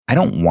I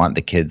don't want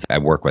the kids I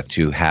work with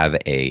to have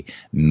a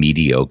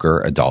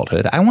mediocre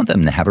adulthood. I want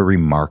them to have a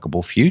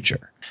remarkable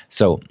future.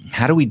 So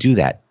how do we do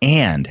that?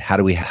 And how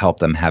do we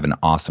help them have an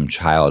awesome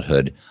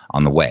childhood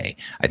on the way?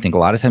 I think a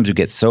lot of times we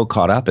get so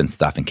caught up in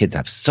stuff, and kids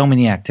have so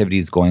many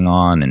activities going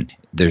on, and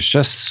there's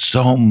just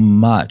so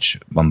much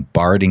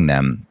bombarding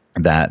them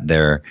that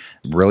they're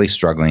really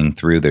struggling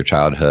through their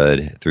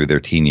childhood, through their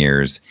teen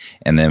years.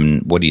 And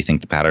then what do you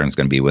think the pattern is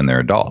going to be when they're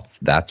adults?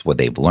 That's what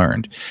they've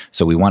learned.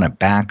 So we want to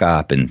back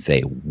up and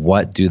say,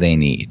 what do they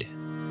need?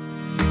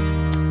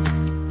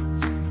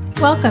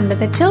 Welcome to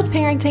the Tilt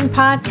Parenting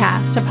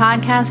Podcast, a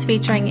podcast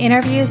featuring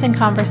interviews and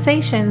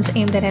conversations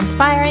aimed at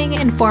inspiring,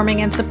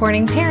 informing, and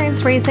supporting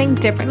parents raising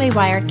differently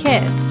wired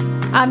kids.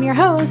 I'm your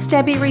host,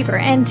 Debbie Reaver,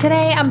 and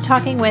today I'm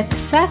talking with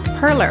Seth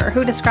Perler,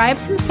 who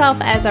describes himself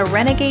as a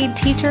renegade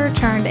teacher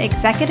turned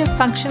executive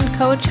function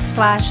coach /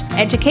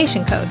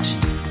 education coach.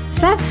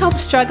 Seth helps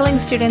struggling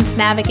students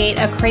navigate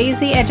a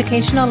crazy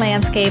educational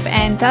landscape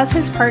and does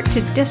his part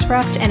to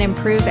disrupt and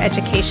improve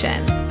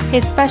education.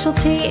 His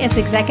specialty is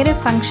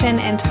executive function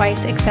and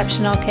twice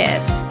exceptional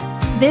kids.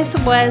 This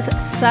was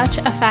such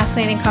a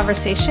fascinating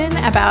conversation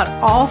about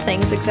all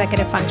things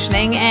executive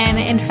functioning, and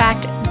in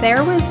fact,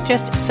 there was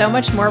just so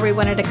much more we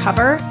wanted to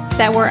cover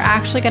that we're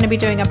actually going to be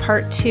doing a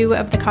part 2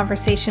 of the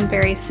conversation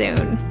very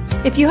soon.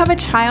 If you have a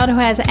child who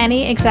has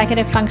any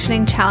executive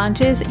functioning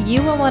challenges,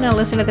 you will want to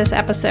listen to this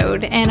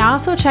episode, and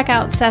also check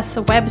out Seth's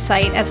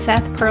website at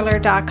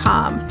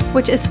sethperler.com,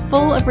 which is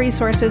full of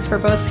resources for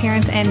both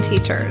parents and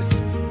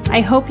teachers. I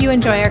hope you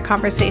enjoy our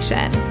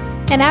conversation.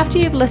 And after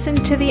you've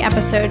listened to the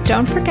episode,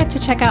 don't forget to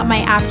check out my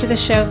after the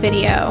show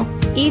video.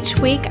 Each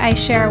week, I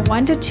share a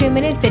 1 to 2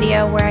 minute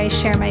video where I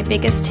share my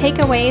biggest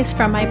takeaways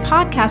from my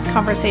podcast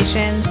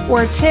conversations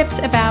or tips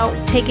about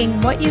taking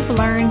what you've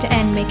learned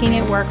and making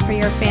it work for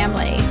your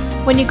family.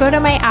 When you go to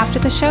my after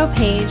the show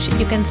page,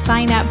 you can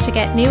sign up to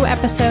get new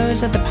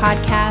episodes of the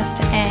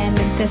podcast and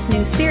this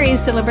new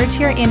series delivered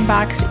to your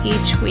inbox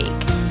each week.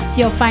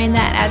 You'll find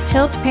that at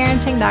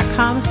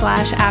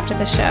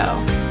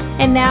tiltparenting.com/aftertheshow.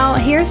 And now,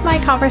 here's my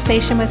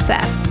conversation with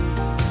Seth.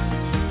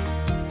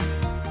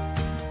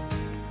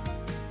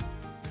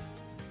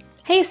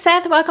 Hey,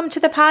 Seth, welcome to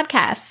the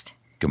podcast.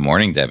 Good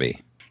morning,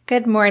 Debbie.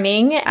 Good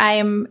morning.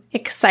 I'm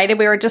excited.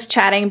 We were just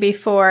chatting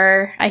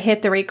before I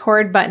hit the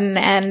record button,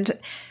 and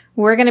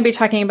we're going to be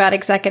talking about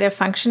executive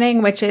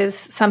functioning, which is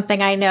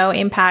something I know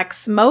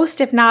impacts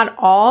most, if not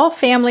all,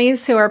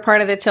 families who are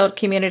part of the Tilt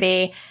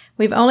community.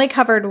 We've only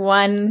covered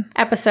one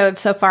episode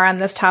so far on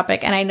this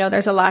topic, and I know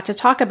there's a lot to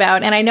talk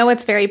about, and I know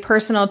it's very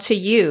personal to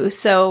you.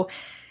 So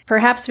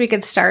perhaps we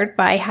could start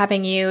by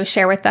having you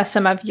share with us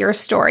some of your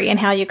story and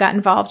how you got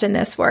involved in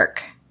this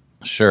work.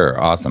 Sure.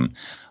 Awesome.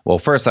 Well,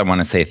 first, I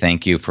want to say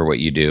thank you for what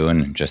you do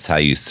and just how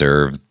you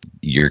serve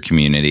your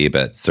community,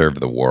 but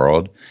serve the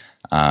world.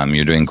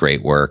 You're doing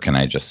great work, and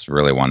I just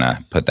really want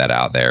to put that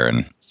out there.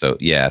 And so,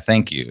 yeah,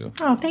 thank you.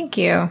 Oh, thank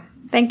you.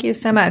 Thank you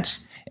so much.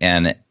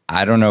 And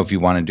I don't know if you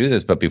want to do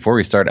this, but before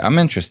we start, I'm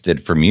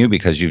interested from you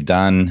because you've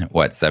done,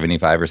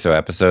 75 or so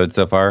episodes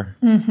so far?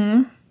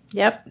 Mm-hmm.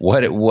 Yep.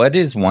 What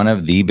is one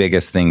of the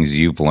biggest things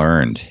you've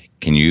learned?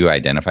 Can you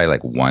identify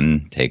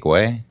one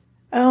takeaway?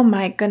 Oh,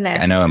 my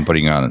goodness. I know I'm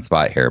putting you on the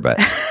spot here, but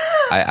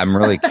I'm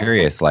really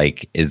curious.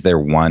 Is there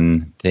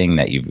one thing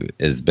that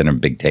has been a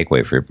big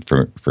takeaway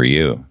for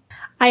you?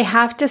 I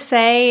have to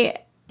say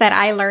that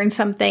I learned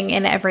something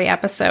in every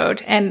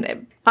episode.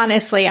 And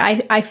honestly,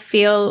 I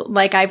feel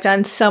like I've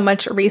done so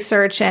much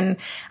research and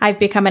I've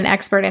become an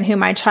expert in who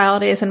my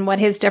child is and what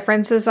his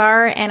differences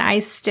are. And I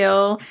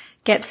still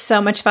get so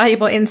much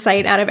valuable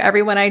insight out of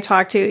everyone I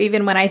talk to,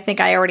 even when I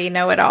think I already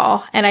know it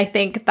all. And I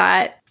think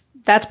that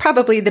that's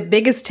probably the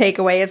biggest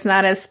takeaway. It's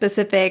not a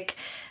specific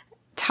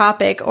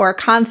topic or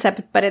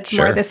concept, but it's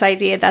Sure. more this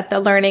idea that the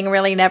learning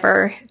really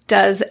never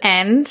does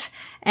end.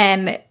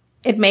 And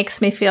it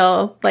makes me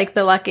feel like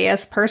the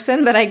luckiest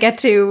person that I get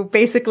to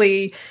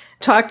basically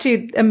talk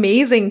to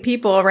amazing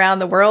people around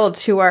the world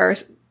who are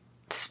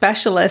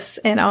specialists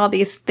in all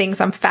these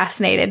things I'm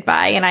fascinated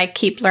by, and I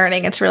keep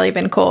learning. It's really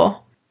been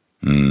cool.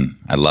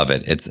 I love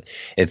it.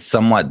 It's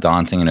somewhat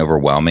daunting and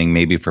overwhelming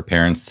maybe for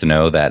parents to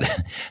know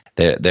that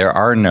there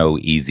are no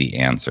easy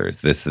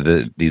answers.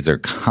 These are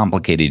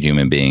complicated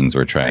human beings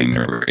we're trying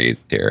to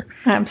raise here.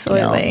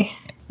 Absolutely.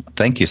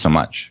 Thank you so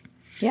much.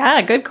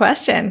 Yeah, good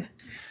question.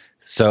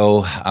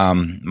 So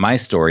my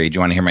story, do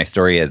you want to hear my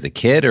story as a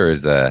kid or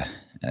as an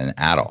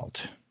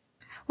adult?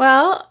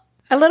 Well,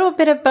 a little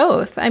bit of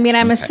both. I mean,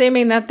 I'm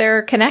assuming that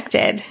they're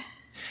connected.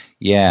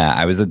 Yeah,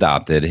 I was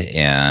adopted,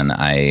 and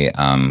I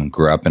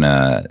grew up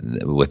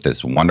with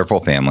this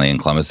wonderful family in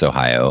Columbus,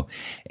 Ohio,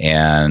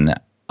 and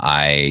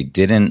I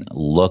didn't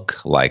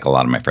look like a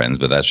lot of my friends,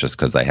 but that's just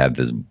because I had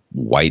this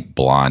white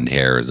blonde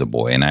hair as a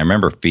boy, and I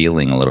remember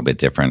feeling a little bit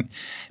different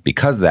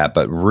because of that,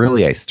 but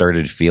really I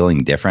started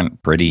feeling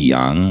different pretty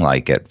young,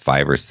 like at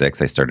 5 or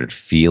 6, I started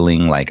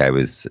feeling like I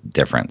was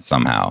different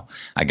somehow.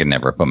 I could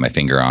never put my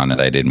finger on it.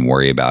 I didn't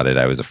worry about it.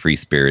 I was a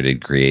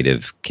free-spirited,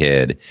 creative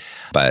kid,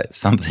 but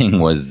something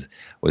was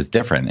was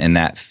different. And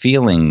that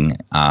feeling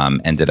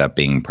ended up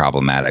being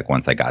problematic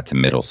once I got to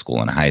middle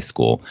school and high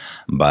school.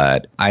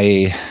 But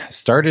I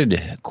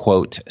started,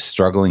 quote,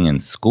 struggling in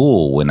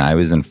school when I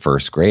was in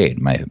first grade.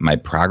 My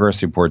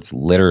progress reports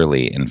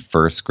literally in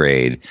first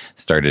grade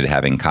started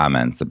having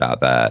comments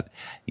about that.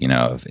 You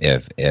know,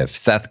 if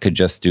Seth could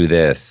just do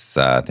this,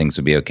 things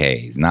would be okay.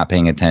 He's not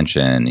paying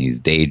attention. He's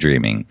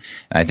daydreaming.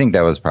 And I think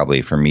that was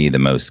probably for me the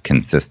most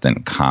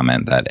consistent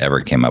comment that ever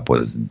came up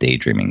was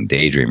daydreaming,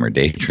 daydreamer,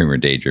 daydreamer,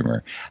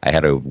 daydreamer. I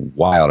had a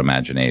wild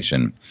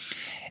imagination,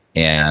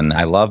 and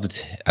I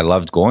loved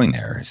going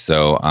there.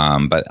 So,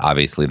 but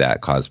obviously that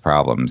caused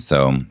problems.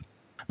 So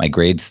my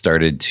grades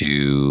started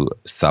to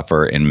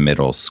suffer in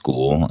middle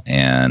school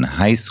and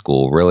high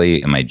school.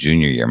 Really, in my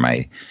junior year,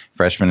 my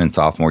freshman and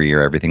sophomore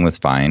year, everything was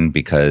fine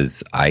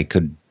because I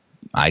could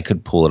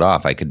pull it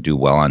off. I could do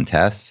well on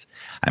tests.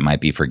 I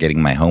might be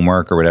forgetting my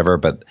homework or whatever,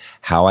 but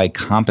how I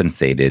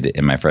compensated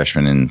in my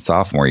freshman and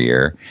sophomore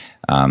year,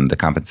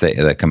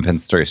 the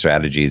compensatory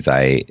strategies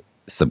I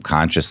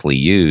subconsciously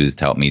used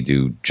helped me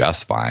do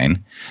just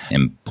fine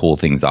and pull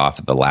things off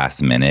at the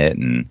last minute.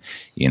 And,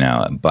 you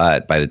know,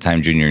 but by the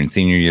time junior and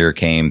senior year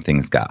came,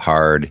 things got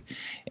hard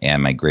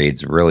and my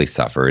grades really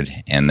suffered.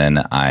 And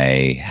then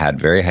I had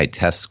very high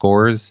test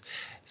scores.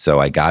 So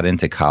I got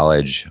into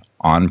college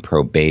on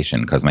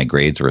probation because my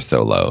grades were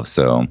so low.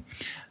 So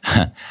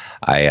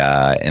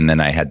and then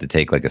I had to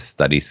take like a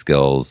study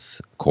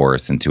skills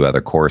course and 2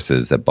 other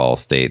courses at Ball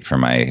State for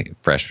my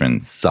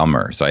freshman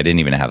summer. So I didn't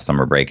even have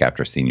summer break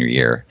after senior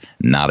year.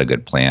 Not a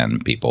good plan,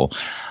 people.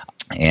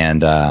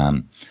 And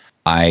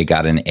I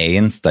got an A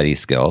in study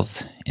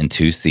skills and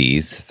 2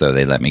 C's. So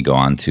they let me go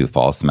on to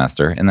fall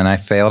semester. And then I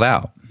failed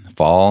out.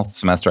 Fall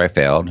semester I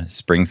failed.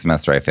 Spring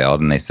semester I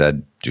failed. And they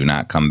said, do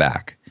not come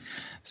back.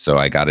 So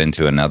I got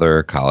into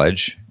another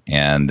college.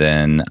 And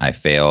then I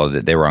failed.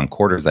 They were on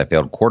quarters. I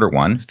failed quarter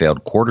 1,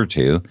 failed quarter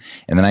 2,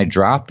 and then I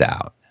dropped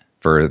out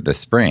for the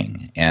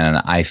spring. And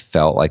I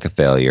felt like a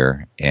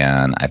failure,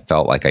 and I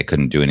felt like I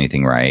couldn't do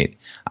anything right.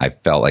 I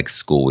felt like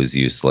school was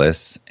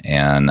useless,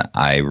 and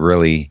I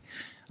really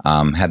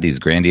had these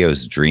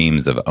grandiose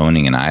dreams of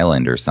owning an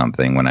island or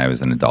something when I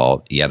was an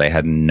adult, yet I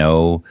had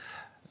no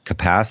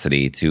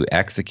capacity to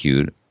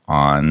execute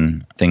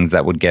on things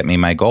that would get me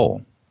my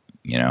goal,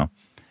 you know?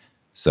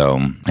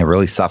 So I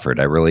really suffered.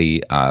 I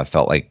really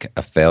felt like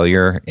a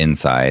failure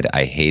inside.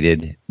 I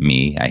hated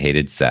me. I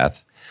hated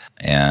Seth.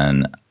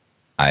 And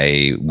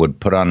I would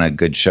put on a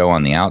good show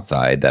on the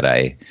outside that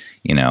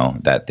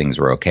that things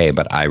were okay,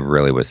 but I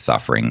really was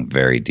suffering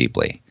very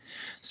deeply.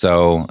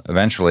 So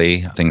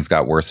eventually things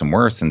got worse and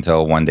worse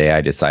until one day I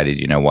decided,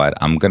 you know what,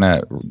 I'm going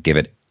to give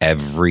it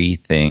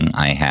everything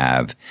I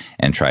have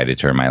and try to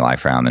turn my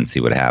life around and see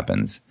what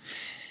happens.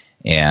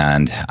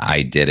 And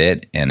I did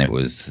it, and it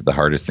was the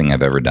hardest thing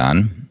I've ever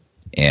done,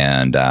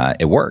 and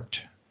it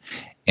worked.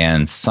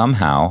 And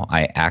somehow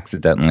I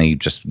accidentally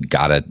just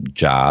got a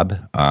job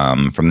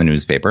from the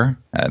newspaper.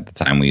 At the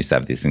time, we used to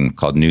have these things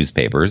called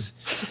newspapers.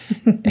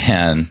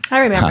 And I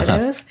remember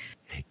those.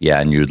 Yeah,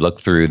 and you'd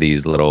look through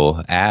these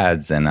little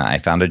ads, and I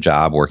found a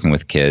job working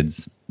with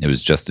kids. It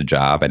was just a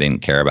job. I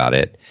didn't care about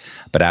it.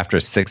 But after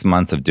 6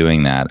 months of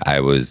doing that,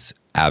 I was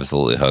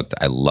absolutely hooked.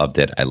 I loved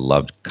it. I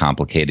loved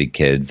complicated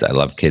kids. I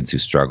loved kids who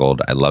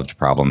struggled. I loved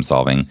problem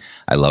solving.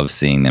 I loved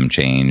seeing them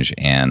change.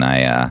 And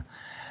I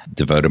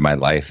devoted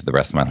the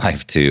rest of my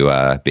life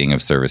to being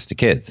of service to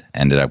kids.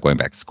 Ended up going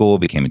back to school,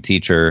 became a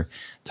teacher,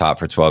 taught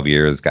for 12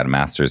 years, got a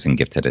master's in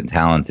gifted and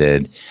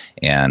talented.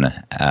 And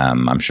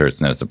I'm sure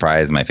it's no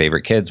surprise, my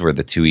favorite kids were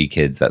the 2E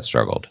kids that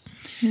struggled.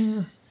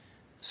 Yeah.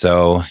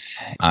 So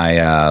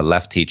I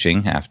left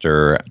teaching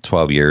after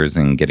 12 years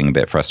and getting a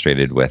bit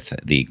frustrated with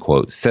the,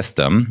 quote,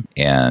 system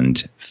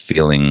and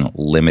feeling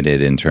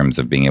limited in terms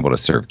of being able to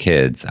serve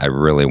kids. I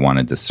really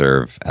wanted to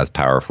serve as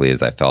powerfully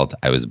as I felt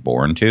I was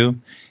born to.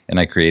 And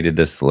I created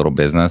this little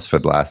business for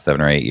the last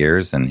 7 or 8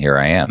 years, and here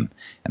I am.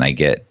 And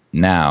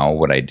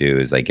what I do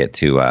is I get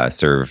to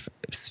serve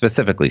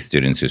specifically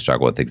students who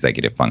struggle with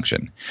executive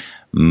function.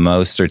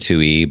 Most are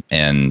 2E,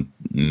 and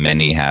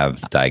many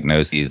have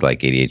diagnoses like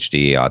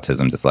ADHD,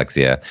 autism,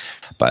 dyslexia,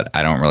 but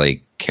I don't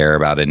really care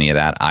about any of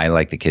that. I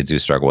like the kids who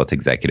struggle with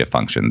executive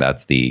function.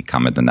 That's the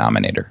common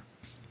denominator.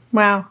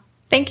 Wow.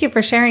 Thank you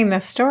for sharing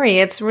this story.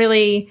 It's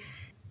really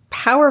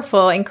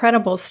powerful,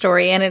 incredible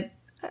story, and it's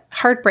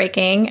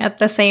heartbreaking at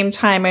the same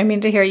time. I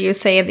mean, to hear you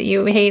say that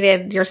you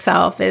hated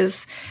yourself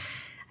is,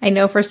 I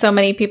know for so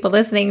many people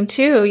listening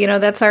too,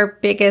 that's our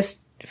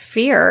biggest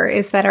fear,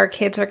 is that our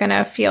kids are going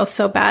to feel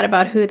so bad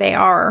about who they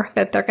are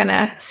that they're going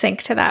to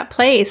sink to that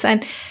place.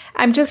 And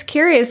I'm just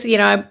curious,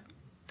 I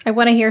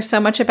want to hear so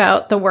much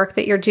about the work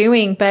that you're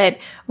doing, but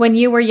when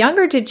you were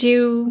younger, did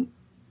you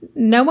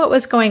know what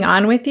was going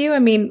on with you? I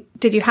mean,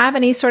 did you have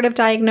any sort of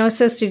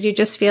diagnosis? Did you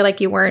just feel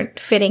like you weren't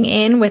fitting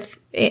in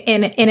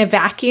in a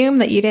vacuum,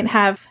 that you didn't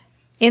have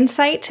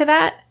insight to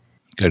that?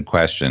 Good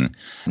question.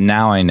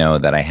 Now I know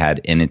that I had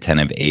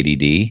inattentive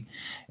ADHD,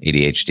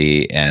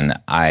 and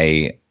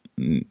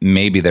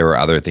maybe there were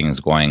other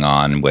things going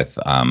on with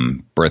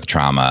birth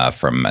trauma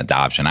from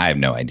adoption. I have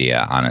no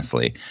idea,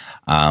 honestly.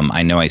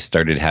 I know I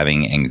started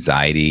having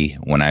anxiety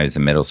when I was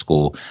in middle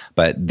school,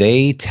 but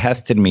they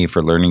tested me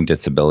for learning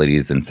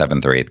disabilities in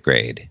 7th or 8th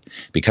grade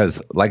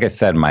because, like I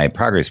said, my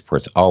progress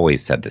reports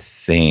always said the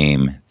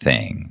same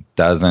thing.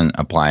 Doesn't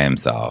apply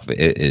himself.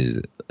 It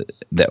is,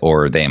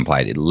 or they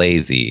implied it,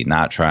 lazy,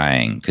 not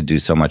trying, could do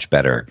so much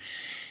better.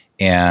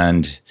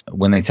 And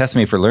when they tested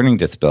me for learning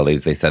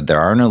disabilities, they said there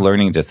are no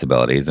learning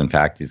disabilities. In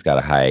fact, he's got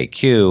a high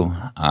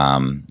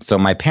IQ. So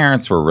my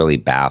parents were really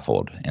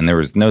baffled. And there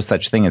was no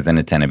such thing as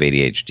inattentive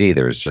ADHD.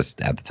 There was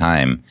just, at the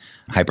time,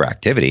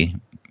 hyperactivity.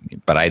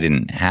 But I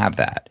didn't have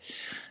that.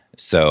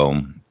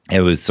 So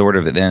it was sort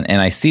of,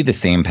 and I see the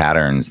same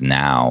patterns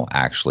now,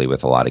 actually,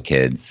 with a lot of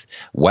kids,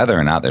 whether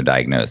or not they're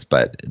diagnosed.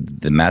 But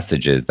the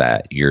message is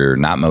that you're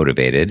not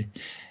motivated.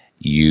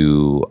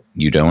 You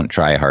don't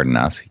try hard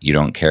enough, you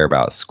don't care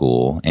about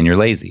school, and you're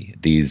lazy.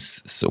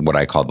 These, what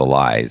I call the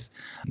lies,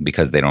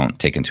 because they don't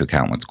take into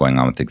account what's going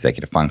on with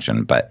executive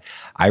function. But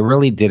I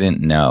really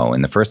didn't know.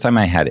 And the first time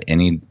I had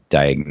any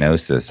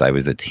diagnosis, I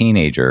was a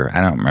teenager,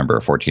 I don't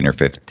remember, 14 or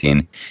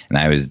 15, and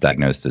I was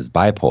diagnosed as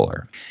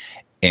bipolar.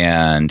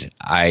 And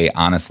I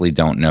honestly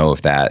don't know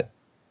if that,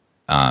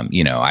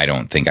 I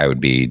don't think I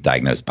would be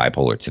diagnosed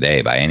bipolar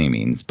today by any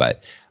means,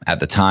 but at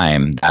the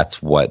time,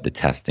 that's what the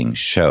testing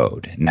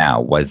showed.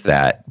 Now, was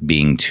that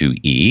being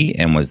 2E,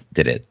 and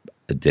did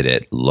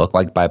it look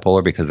like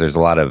bipolar? Because there's a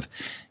lot of,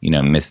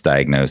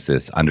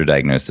 misdiagnosis,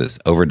 underdiagnosis,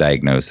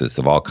 overdiagnosis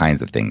of all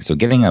kinds of things. So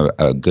getting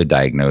a good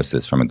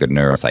diagnosis from a good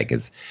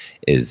neuropsych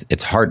is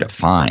it's hard to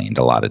find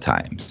a lot of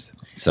times.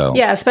 So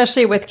yeah,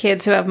 especially with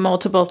kids who have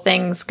multiple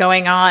things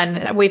going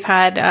on. We've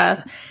had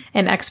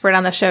an expert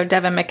on the show,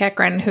 Devin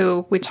McEachran,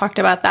 who we talked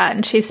about that,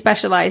 and she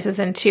specializes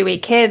in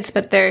 2E kids,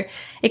 but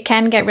it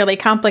can get really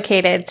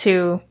complicated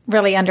to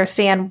really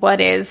understand what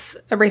is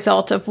a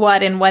result of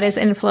what and what is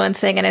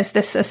influencing, and is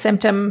this a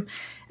symptom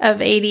of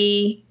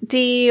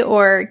ADD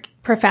or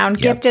profound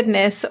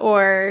giftedness,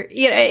 or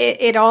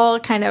it all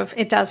kind of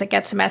it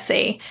gets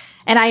messy.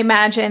 And I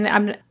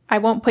imagine I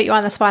won't put you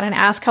on the spot and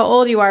ask how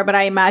old you are, but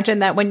I imagine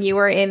that when you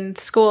were in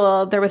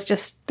school, there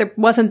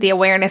wasn't the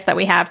awareness that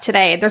we have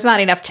today. There's not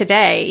enough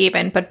today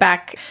even, but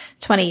back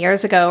 20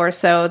 years ago or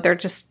so, there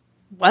just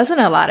wasn't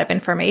a lot of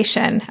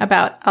information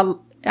about,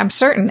 I'm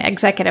certain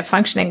executive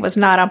functioning was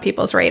not on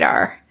people's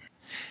radar.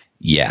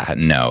 Yeah,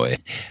 no,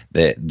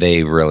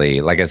 they really,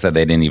 like I said,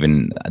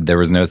 there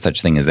was no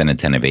such thing as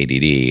inattentive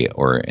ADD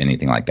or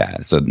anything like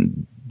that. So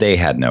they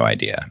had no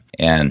idea.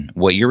 And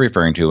what you're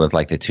referring to with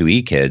like the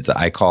 2E kids,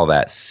 I call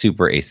that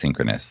super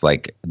asynchronous.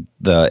 Like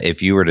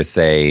if you were to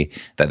say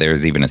that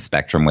there's even a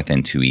spectrum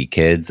within 2E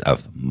kids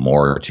of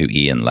more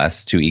 2E and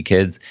less 2E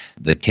kids,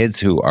 the kids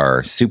who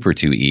are super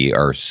 2E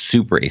are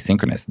super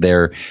asynchronous.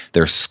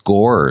 Their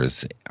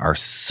scores are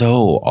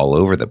so all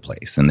over the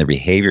place, and their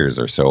behaviors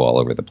are so all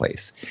over the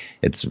place.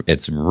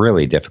 It's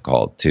really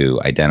difficult to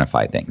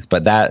identify things.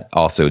 But that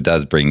also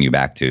does bring you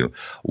back to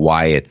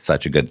why it's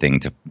such a good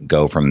thing to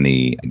go from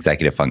the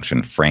executive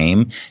function frame,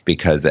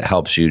 because it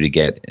helps you to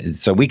get,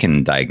 so we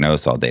can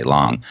diagnose all day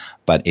long,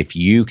 but if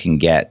you can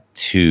get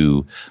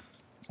to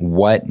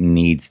what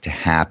needs to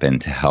happen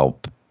to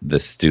help the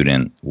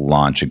student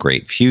launch a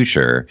great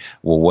future,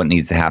 well, what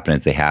needs to happen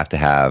is they have to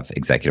have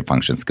executive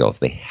function skills.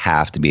 They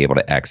have to be able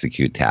to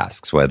execute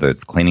tasks, whether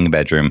it's cleaning a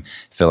bedroom,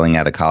 filling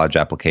out a college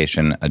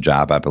application, a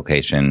job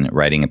application,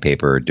 writing a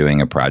paper,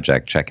 doing a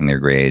project, checking their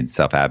grades,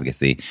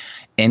 self-advocacy.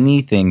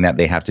 Anything that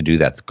they have to do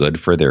that's good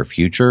for their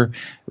future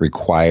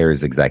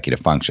requires executive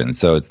function.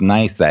 So it's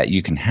nice that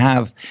you can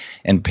have,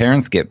 and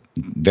parents get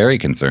very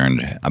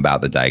concerned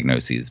about the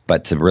diagnoses,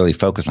 but to really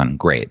focus on,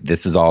 great,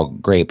 this is all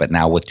great, but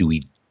now what do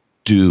we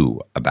do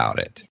about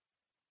it?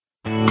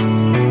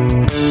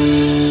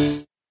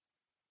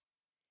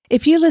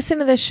 If you listen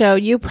to the show,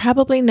 you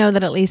probably know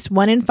that at least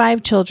 1 in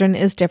 5 children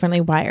is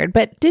differently wired.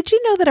 But did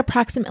you know that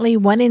approximately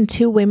 1 in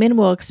 2 women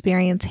will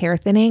experience hair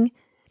thinning?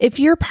 If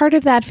you're part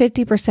of that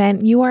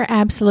 50%, you are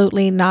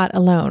absolutely not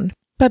alone.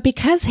 But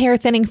because hair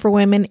thinning for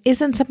women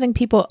isn't something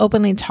people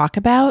openly talk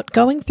about,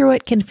 going through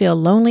it can feel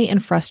lonely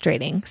and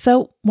frustrating.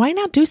 So why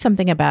not do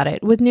something about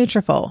it with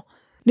Nutrafol?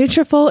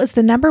 Nutrafol is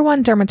the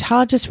 #1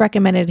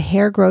 dermatologist-recommended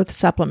hair growth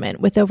supplement,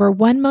 with over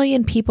 1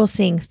 million people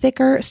seeing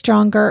thicker,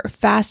 stronger,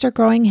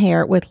 faster-growing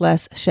hair with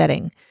less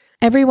shedding.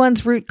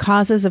 Everyone's root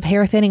causes of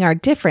hair thinning are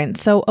different,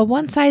 so a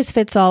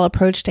one-size-fits-all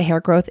approach to hair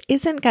growth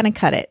isn't going to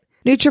cut it.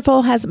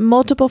 Nutrafol has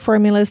multiple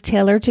formulas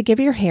tailored to give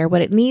your hair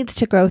what it needs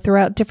to grow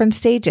throughout different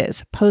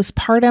stages,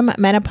 postpartum,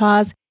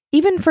 menopause,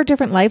 even for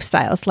different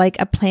lifestyles like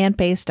a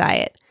plant-based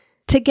diet.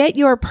 To get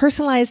your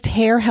personalized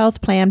hair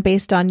health plan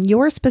based on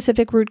your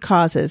specific root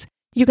causes,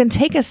 you can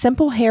take a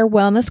simple hair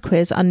wellness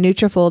quiz on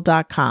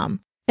Nutrafol.com.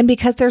 And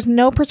because there's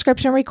no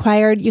prescription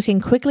required, you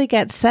can quickly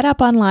get set up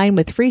online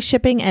with free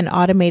shipping and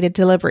automated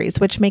deliveries,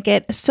 which make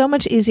it so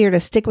much easier to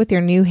stick with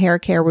your new hair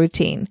care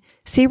routine.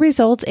 See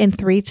results in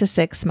 3 to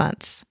 6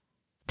 months.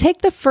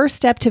 Take the first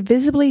step to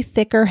visibly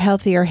thicker,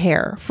 healthier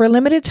hair. For a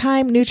limited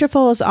time,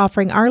 Nutrafol is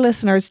offering our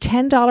listeners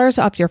 $10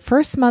 off your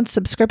first month's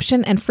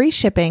subscription and free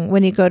shipping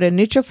when you go to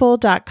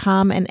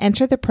Nutrafol.com and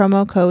enter the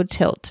promo code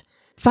TILT.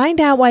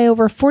 Find out why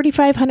over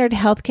 4,500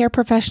 healthcare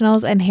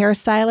professionals and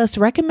hairstylists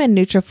recommend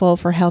Nutrafol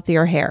for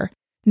healthier hair.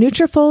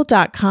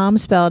 Nutrafol.com,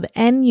 spelled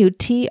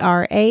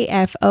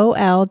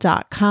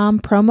Nutrafol.com,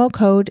 promo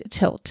code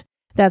TILT.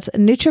 That's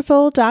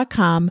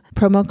Nutrafol.com,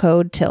 promo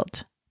code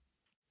TILT.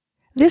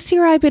 This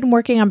year I've been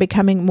working on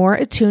becoming more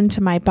attuned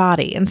to my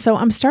body, and so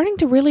I'm starting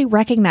to really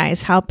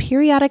recognize how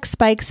periodic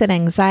spikes in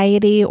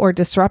anxiety or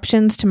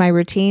disruptions to my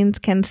routines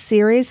can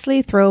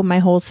seriously throw my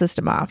whole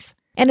system off.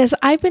 And as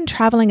I've been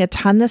traveling a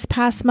ton this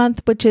past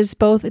month, which is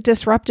both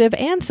disruptive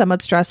and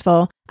somewhat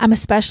stressful, I'm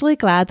especially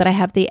glad that I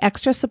have the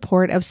extra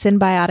support of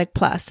Synbiotic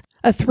Plus,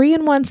 a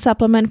 3-in-1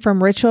 supplement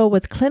from Ritual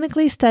with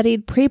clinically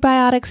studied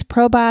prebiotics,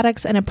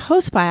 probiotics, and a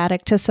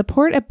postbiotic to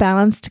support a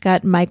balanced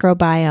gut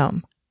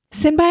microbiome.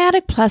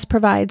 Synbiotic Plus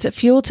provides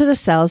fuel to the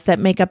cells that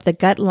make up the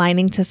gut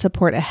lining to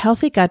support a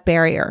healthy gut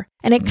barrier.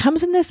 And it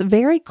comes in this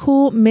very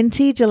cool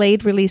minty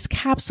delayed release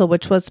capsule,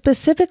 which was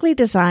specifically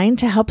designed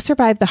to help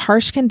survive the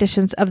harsh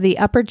conditions of the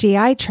upper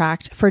GI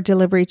tract for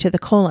delivery to the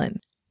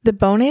colon. The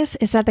bonus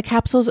is that the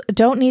capsules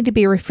don't need to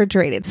be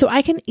refrigerated, so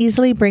I can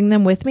easily bring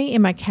them with me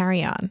in my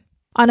carry-on.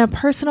 On a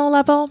personal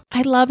level,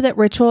 I love that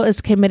Ritual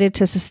is committed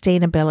to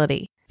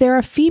sustainability. They're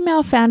a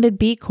female-founded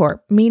B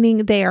Corp,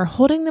 meaning they are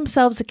holding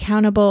themselves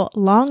accountable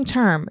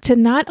long-term to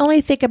not only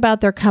think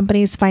about their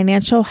company's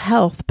financial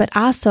health, but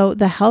also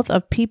the health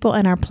of people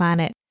and our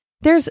planet.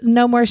 There's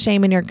no more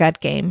shame in your gut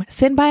game.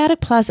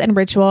 Synbiotic Plus and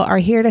Ritual are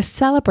here to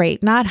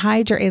celebrate, not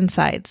hide your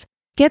insides.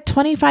 Get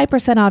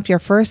 25% off your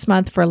first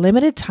month for a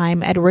limited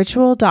time at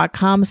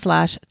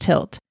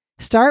ritual.com/tilt.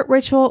 Start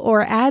Ritual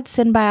or add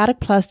Synbiotic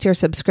Plus to your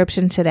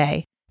subscription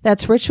today.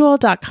 That's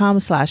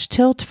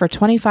ritual.com/tilt for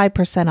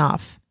 25%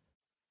 off.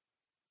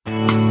 I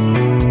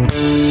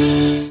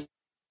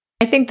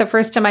think the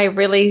first time I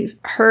really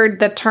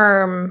heard the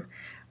term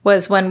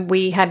was when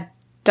we had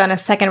done a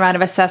second round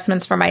of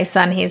assessments for my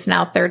son. He's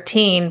now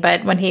 13,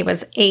 but when he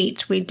was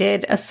 8, we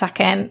did a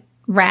second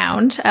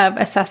round of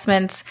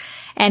assessments,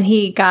 and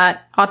he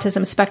got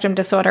autism spectrum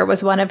disorder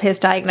was one of his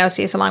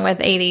diagnoses, along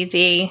with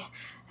ADD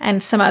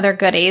and some other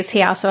goodies.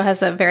 He also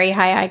has a very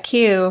high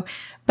IQ,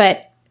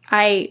 but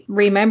I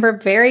remember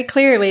very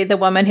clearly the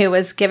woman who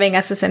was giving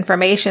us this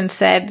information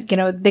said,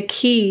 the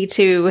key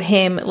to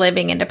him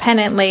living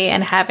independently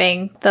and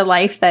having the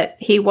life that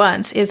he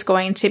wants is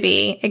going to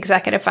be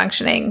executive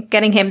functioning,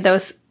 getting him the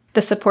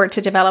support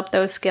to develop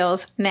those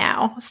skills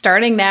now,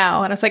 starting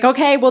now. And I was like,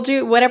 okay, we'll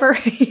do whatever,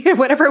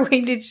 whatever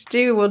we need to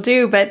do, we'll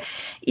do. But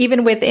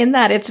even within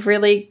that, it's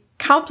really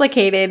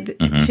complicated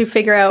to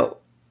figure out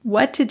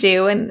what to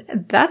do. And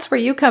that's where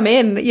you come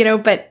in,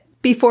 but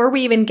before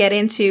we even get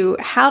into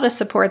how to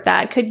support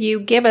that, could you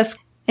give us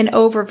an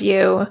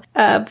overview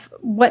of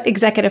what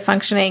executive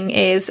functioning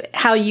is,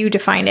 how you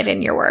define it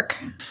in your work?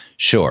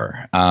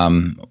 Sure.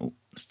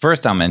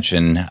 First, I'll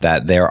mention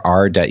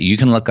that you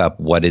can look up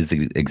what is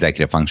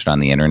executive function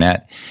on the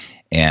internet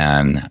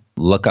and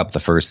look up the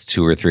first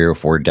 2 or 3 or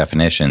 4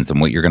 definitions.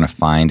 And what you're going to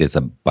find is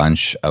a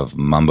bunch of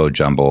mumbo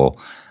jumbo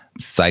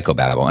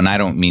psychobabble. And I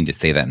don't mean to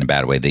say that in a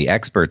bad way. The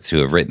experts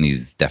who have written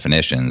these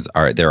definitions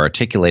they're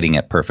articulating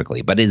it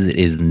perfectly, but it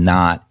is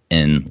not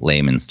in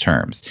layman's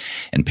terms.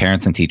 And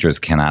parents and teachers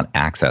cannot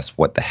access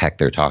what the heck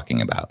they're talking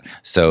about.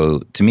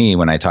 So to me,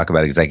 when I talk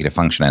about executive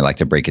function, I like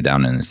to break it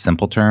down in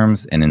simple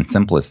terms. And in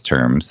simplest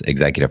terms,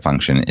 executive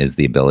function is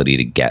the ability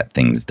to get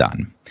things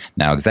done.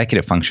 Now,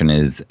 executive function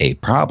is a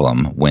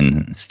problem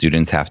when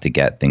students have to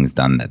get things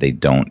done that they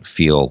don't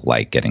feel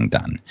like getting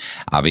done.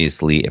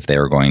 Obviously, if they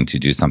are going to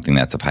do something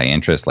that's of high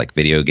interest, like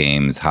video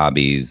games,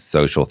 hobbies,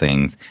 social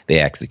things, they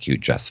execute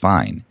just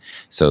fine.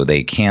 So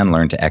they can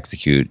learn to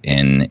execute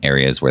in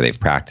areas where they've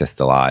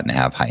practiced a lot and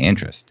have high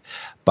interest.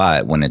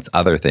 But when it's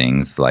other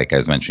things, like I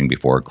was mentioning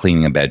before,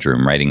 cleaning a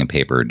bedroom, writing a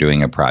paper,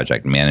 doing a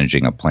project,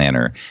 managing a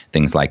planner,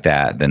 things like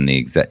that, then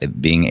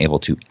being able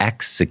to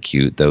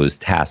execute those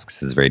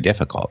tasks is very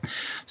difficult.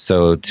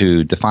 So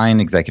to define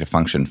executive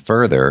function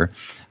further,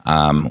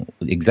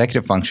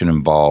 executive function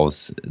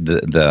involves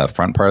the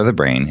front part of the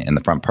brain, and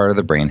the front part of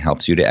the brain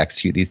helps you to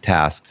execute these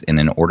tasks.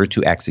 And in order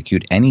to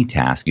execute any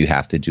task, you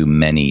have to do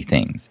many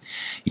things.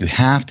 You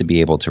have to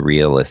be able to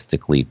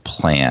realistically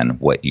plan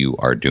what you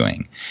are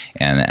doing.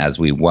 And as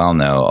we well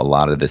know, a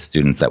lot of the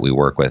students that we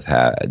work with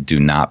do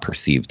not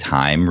perceive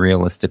time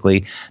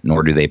realistically,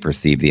 nor do they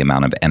perceive the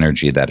amount of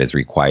energy that is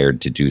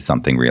required to do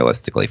something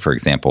realistically. For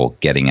example,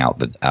 getting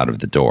out of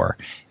the door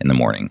in the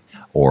morning,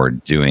 or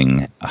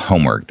doing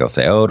homework. They'll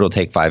say, it'll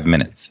take 5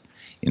 minutes,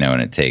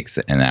 and it takes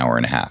an hour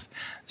and a half.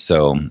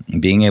 So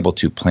being able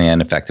to plan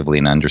effectively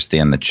and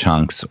understand the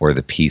chunks or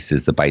the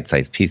pieces, the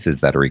bite-sized pieces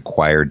that are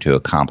required to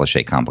accomplish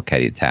a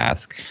complicated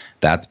task,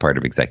 that's part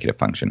of executive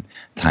function.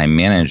 Time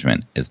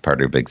management is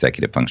part of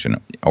executive function.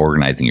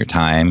 Organizing your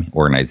time,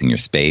 organizing your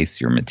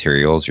space, your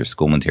materials, your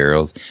school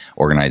materials,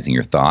 organizing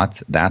your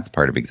thoughts, that's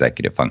part of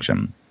executive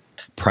function.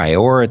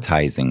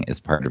 Prioritizing is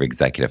part of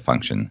executive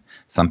function.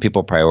 Some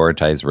people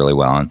prioritize really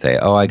well and say,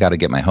 oh, I got to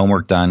get my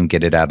homework done,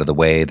 get it out of the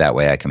way. That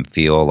way I can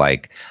feel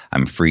like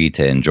I'm free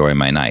to enjoy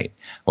my night.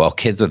 Well,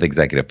 kids with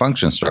executive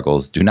function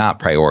struggles do not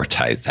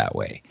prioritize that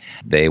way.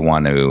 They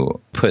want to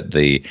put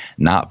the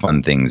not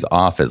fun things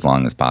off as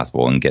long as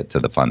possible and get to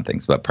the fun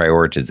things. But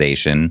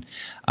prioritization,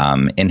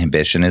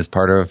 inhibition is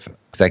part of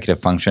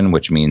executive function,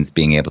 which means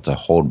being able to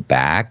hold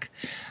back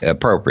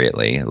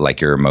appropriately,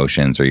 like your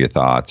emotions or your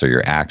thoughts or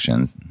your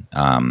actions.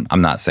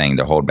 I'm not saying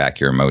to hold back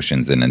your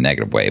emotions in a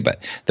negative way,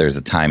 but there's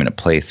a time and a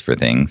place for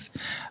things.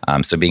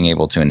 So being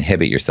able to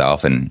inhibit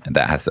yourself, and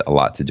that has a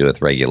lot to do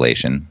with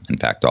regulation. In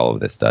fact, all of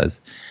this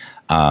does.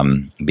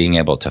 Being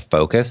able to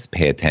focus,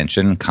 pay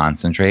attention,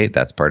 concentrate,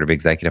 that's part of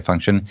executive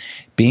function.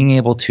 Being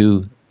able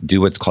to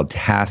do what's called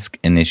task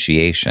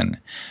initiation.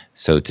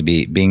 So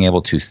being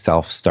able to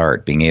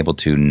self-start, being able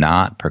to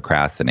not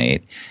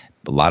procrastinate.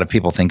 A lot of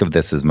people think of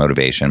this as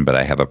motivation, but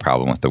I have a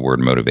problem with the word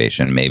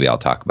motivation. Maybe I'll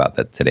talk about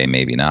that today,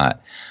 maybe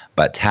not.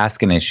 But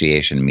task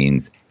initiation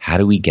means, how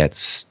do we get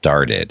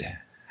started?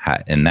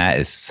 And that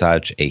is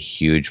such a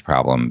huge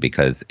problem,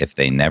 because if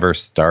they never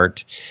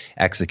start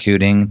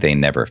executing, they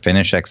never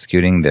finish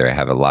executing. They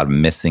have a lot of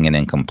missing and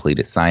incomplete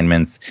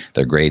assignments.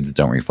 Their grades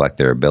don't reflect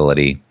their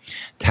ability.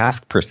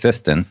 Task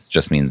persistence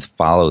just means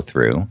follow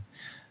through.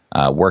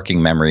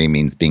 Working memory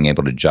means being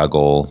able to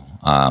juggle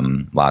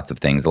lots of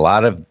things. A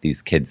lot of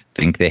these kids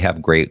think they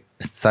have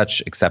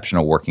such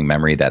exceptional working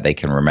memory that they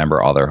can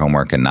remember all their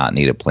homework and not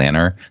need a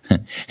planner.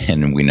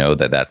 And we know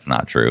that that's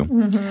not true.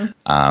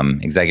 Mm-hmm.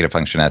 Executive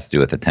function has to do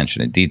with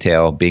attention to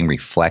detail, being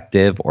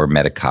reflective or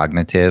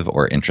metacognitive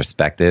or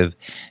introspective,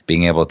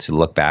 being able to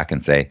look back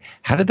and say,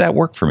 how did that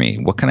work for me?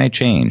 What can I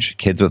change?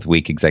 Kids with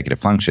weak executive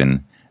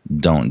function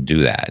don't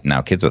do that.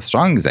 Now, kids with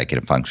strong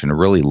executive function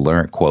really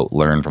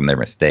learn from their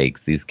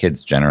mistakes. These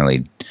kids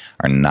generally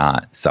are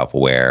not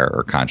self-aware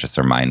or conscious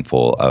or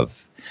mindful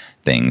of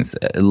things,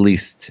 at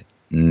least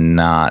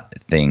not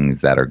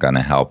things that are going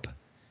to help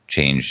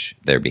change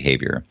their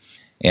behavior.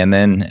 And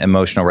then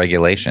emotional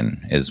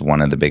regulation is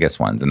one of the biggest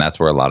ones. And that's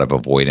where a lot of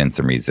avoidance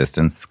and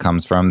resistance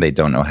comes from. They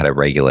don't know how to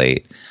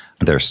regulate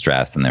their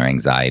stress and their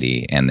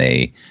anxiety, and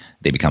they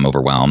become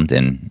overwhelmed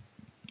and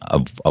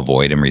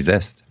avoid and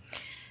resist.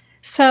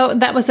 So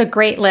that was a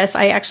great list.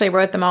 I actually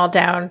wrote them all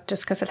down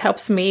just because it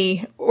helps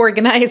me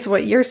organize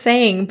what you're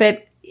saying.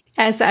 But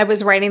as I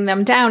was writing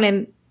them down,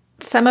 and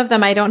some of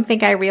them I don't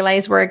think I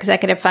realized were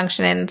executive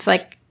function. And it's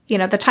like,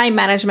 the time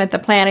management, the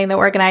planning, the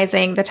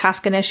organizing, the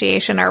task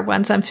initiation are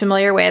ones I'm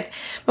familiar with.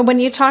 But when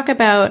you talk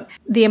about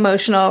the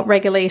emotional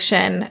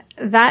regulation,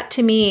 that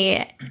to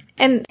me,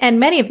 and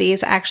many of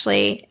these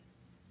actually,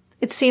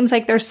 it seems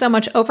like there's so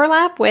much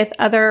overlap with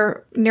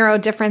other neuro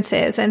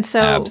differences. And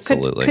so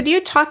could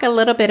you talk a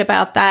little bit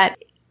about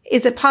that?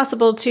 Is it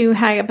possible to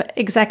have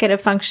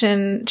executive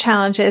function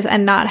challenges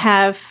and not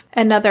have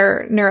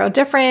another neuro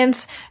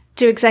difference?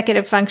 Do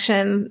executive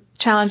function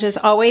challenges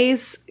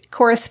always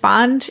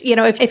correspond?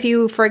 If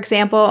you, for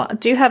example,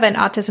 do have an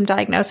autism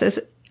diagnosis,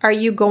 are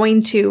you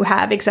going to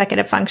have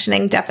executive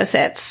functioning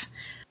deficits?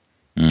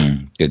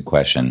 Good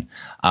question.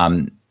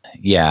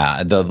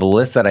 Yeah, the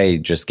list that I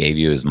just gave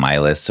you is my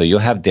list. So you'll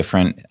have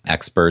different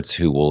experts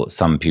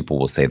some people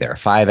will say there are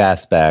 5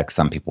 aspects.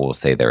 Some people will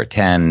say there are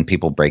 10.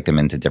 People break them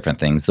into different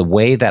things. The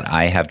way that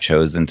I have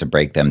chosen to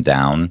break them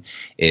down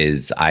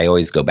is I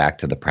always go back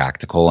to the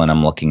practical, and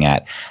I'm looking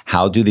at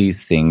how do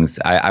these things,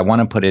 I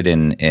want to put it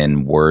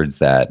in words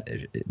that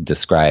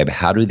describe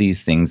how do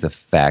these things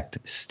affect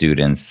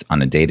students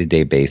on a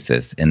day-to-day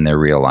basis in their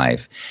real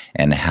life,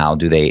 and how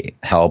do they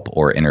help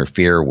or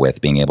interfere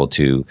with being able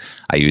to,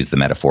 I use the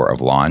metaphor of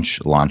launch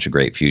a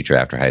great future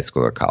after high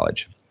school or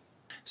college.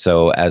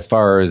 So as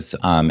far as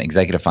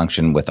executive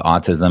function with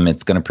autism,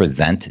 it's going to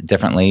present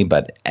differently,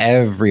 but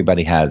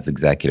everybody has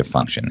executive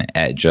function.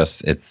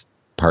 It's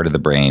part of the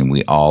brain.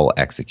 We all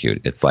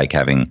execute. It's like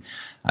having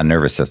a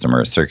nervous system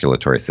or a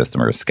circulatory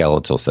system or a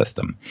skeletal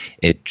system.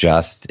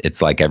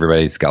 It's like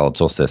everybody's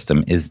skeletal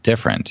system is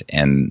different.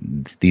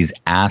 And these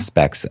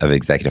aspects of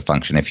executive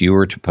function, if you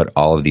were to put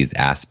all of these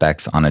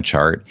aspects on a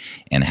chart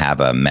and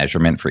have a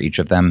measurement for each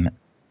of them,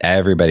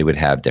 everybody would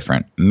have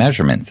different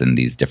measurements in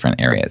these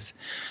different areas.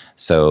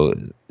 So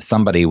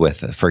somebody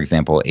with, for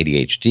example,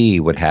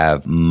 ADHD would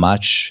have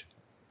much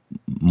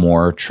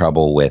more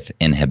trouble with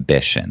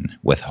inhibition,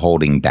 with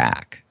holding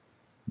back,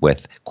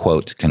 with,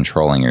 quote,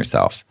 controlling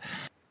yourself.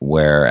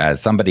 Whereas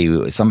somebody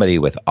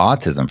with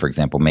autism, for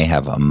example, may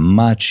have a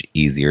much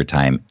easier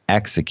time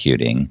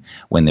executing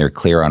when they're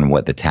clear on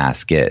what the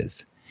task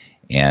is.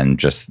 And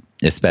just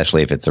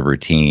especially if it's a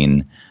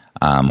routine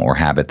or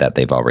habit that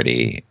they've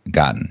already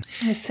gotten.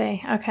 I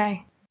see.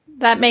 Okay.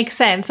 That makes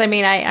sense. I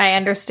mean, I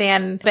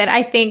understand, but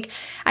I think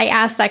I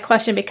asked that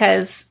question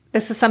because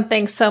this is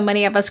something so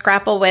many of us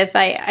grapple with.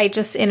 I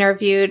just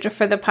interviewed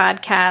for the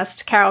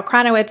podcast Carol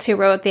Kronowitz, who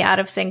wrote The Out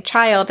of Sync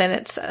Child, and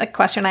it's a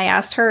question I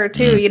asked her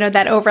too,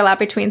 that overlap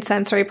between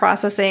sensory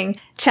processing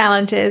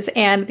challenges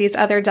and these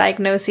other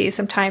diagnoses.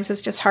 Sometimes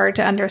it's just hard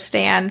to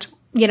understand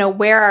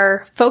where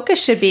our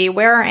focus should be,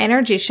 where our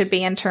energy should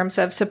be in terms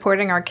of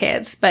supporting our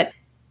kids. But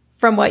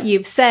from what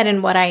you've said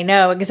and what I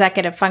know,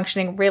 executive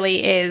functioning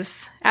really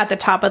is at the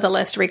top of the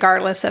list,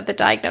 regardless of the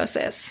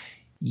diagnosis.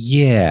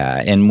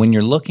 Yeah. And when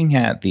you're looking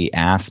at the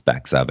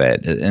aspects of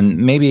it, and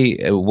maybe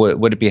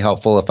would it be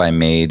helpful if I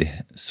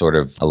made sort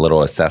of a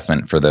little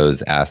assessment for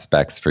those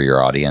aspects for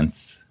your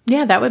audience?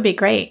 Yeah, that would be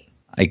great.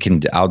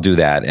 I'll do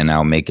that, and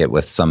I'll make it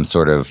with some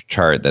sort of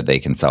chart that they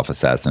can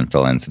self-assess and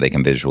fill in so they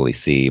can visually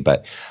see.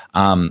 But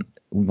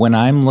when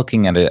I'm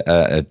looking at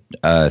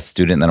a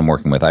student that I'm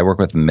working with, I work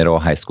with middle,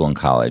 high school, and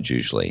college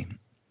usually.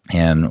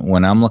 And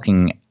when I'm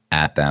looking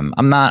at them,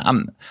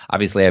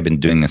 obviously I've been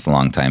doing this a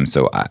long time,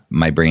 so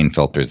my brain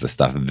filters the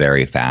stuff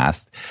very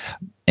fast.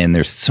 And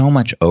there's so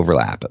much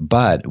overlap.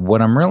 But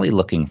what I'm really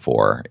looking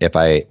for, if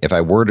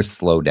I were to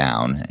slow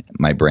down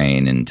my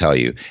brain and tell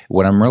you,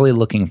 what I'm really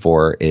looking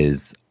for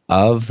is,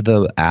 of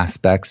the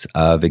aspects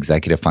of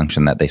executive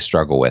function that they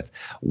struggle with,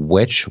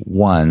 which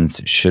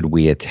ones should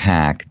we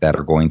attack that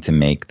are going to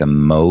make the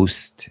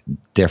most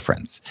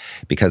difference?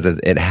 Because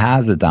it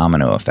has a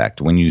domino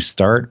effect. When you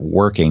start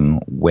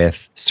working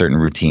with certain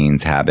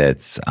routines,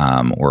 habits,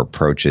 or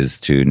approaches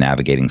to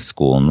navigating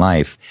school and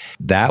life,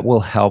 that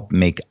will help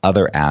make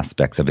other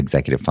aspects of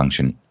executive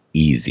function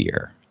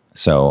easier.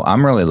 So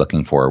I'm really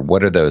looking for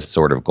what are those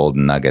sort of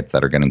golden nuggets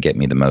that are going to get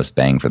me the most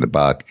bang for the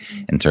buck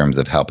in terms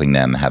of helping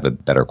them have a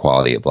better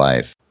quality of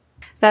life.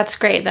 That's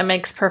great. That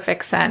makes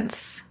perfect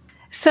sense.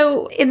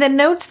 So in the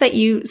notes that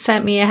you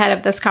sent me ahead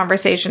of this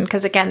conversation,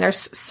 because again,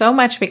 there's so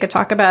much we could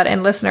talk about,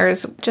 and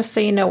listeners, just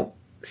so you know,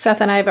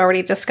 Seth and I have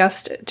already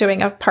discussed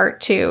doing a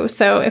part 2.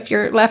 So if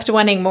you're left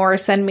wanting more,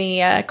 send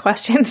me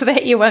questions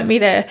that you want me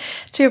to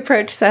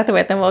approach Seth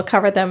with, and we'll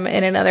cover them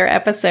in another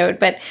episode.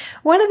 But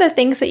one of the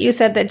things that you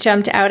said that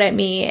jumped out at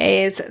me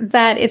is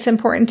that it's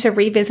important to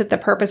revisit the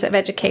purpose of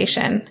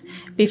education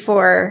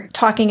before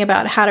talking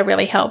about how to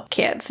really help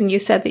kids. And you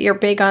said that you're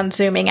big on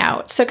zooming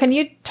out. So can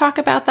you talk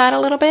about that a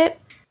little bit?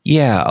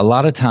 Yeah, a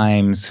lot of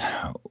times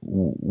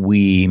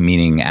we,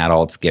 meaning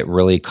adults, get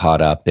really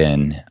caught up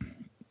in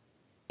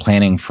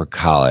planning for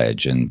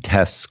college and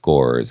test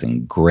scores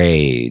and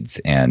grades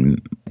and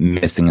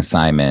missing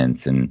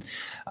assignments and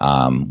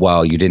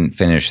well, you didn't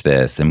finish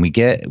this, and we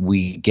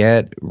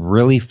get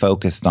really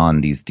focused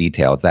on these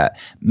details that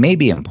may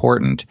be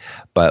important,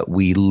 but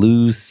we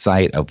lose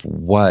sight of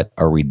what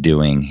are we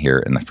doing here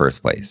in the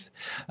first place.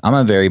 I'm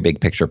a very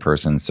big picture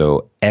person,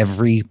 so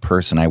every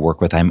person I work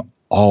with, I'm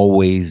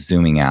always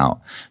zooming out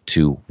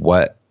to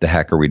what the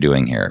heck are we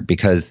doing here?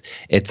 Because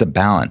it's a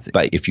balance.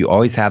 But if you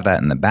always have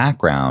that in the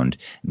background,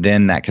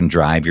 then that can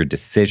drive your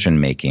decision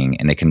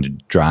making, and it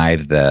can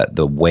drive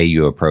the way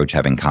you approach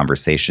having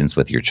conversations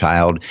with your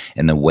child,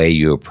 and the way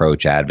you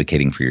approach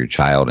advocating for your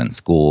child in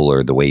school,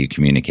 or the way you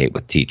communicate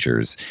with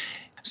teachers.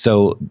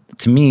 So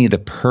to me, the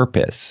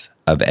purpose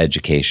of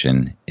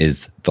education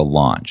is the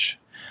launch.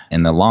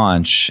 And the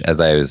launch,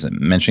 as I was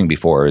mentioning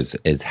before,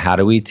 is how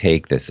do we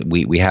take this?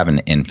 We have an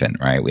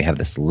infant, right? We have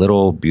this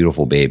little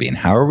beautiful baby. And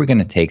how are we going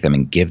to take them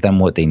and give them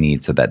what they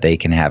need so that they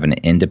can have an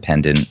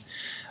independent,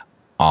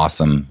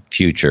 awesome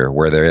future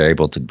where they're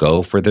able to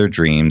go for their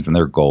dreams and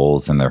their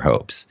goals and their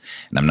hopes?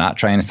 And I'm not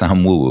trying to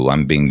sound woo-woo.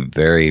 I'm being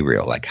very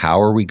real. Like,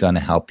 how are we going to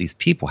help these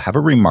people have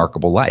a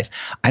remarkable life?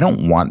 I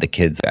don't want the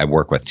kids I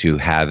work with to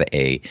have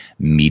a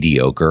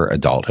mediocre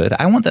adulthood.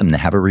 I want them to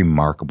have a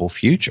remarkable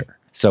future.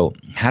 So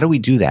how do we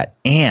do that?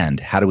 And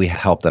how do we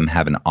help them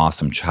have an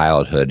awesome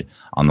childhood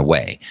on the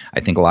way?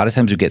 I think a lot of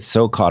times we get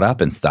so caught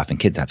up in stuff, and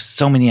kids have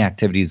so many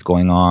activities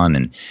going on,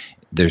 and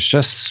there's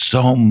just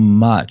so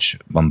much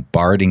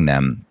bombarding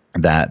them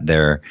that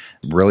they're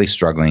really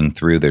struggling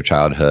through their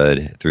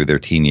childhood, through their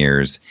teen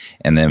years.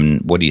 And then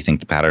what do you think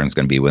the pattern is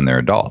going to be when they're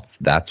adults?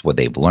 That's what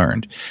they've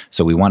learned.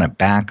 So we want to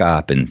back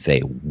up and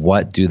say,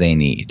 what do they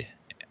need?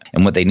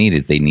 And what they need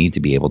is they need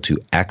to be able to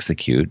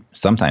execute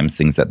sometimes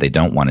things that they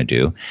don't want to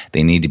do.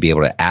 They need to be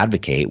able to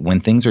advocate. When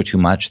things are too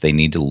much, they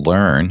need to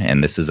learn,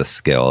 and this is a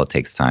skill, it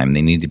takes time.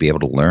 They need to be able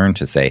to learn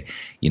to say,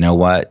 you know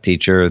what,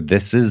 teacher,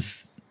 this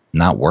is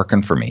not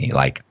working for me.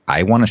 Like,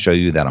 I want to show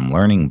you that I'm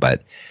learning,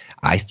 but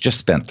I just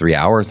spent 3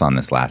 hours on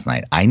this last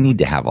night. I need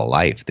to have a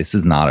life. This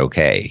is not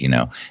okay,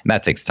 And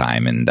that takes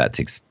time, and that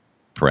takes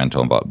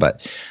parental involvement.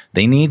 But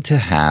they need to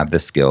have the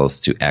skills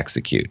to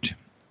execute,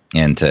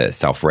 and to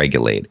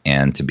self-regulate,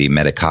 and to be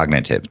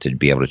metacognitive, to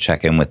be able to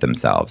check in with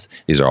themselves.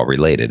 These are all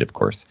related, of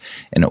course,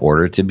 in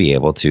order to be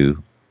able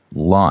to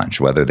launch,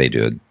 whether they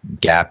do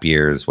gap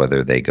years,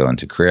 whether they go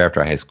into career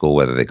after high school,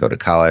 whether they go to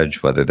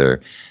college, whether they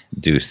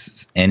do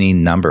any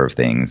number of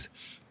things.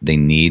 They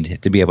need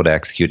to be able to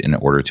execute in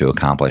order to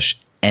accomplish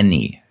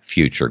any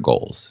future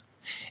goals.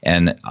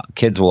 And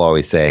kids will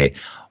always say,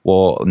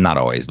 well, not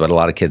always, but a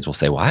lot of kids will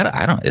say, well,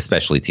 I don't,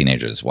 especially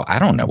teenagers, well, I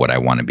don't know what I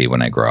want to be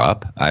when I grow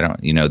up. I don't,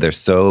 they're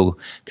so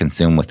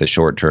consumed with the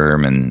short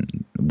term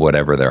and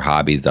whatever their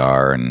hobbies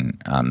are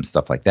and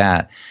stuff like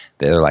that,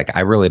 They're like, I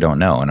really don't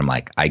know. And I'm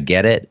like, I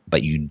get it,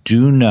 but you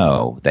do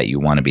know that you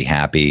want to be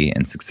happy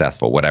and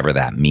successful, whatever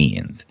that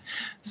means.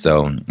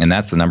 So, and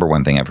that's the number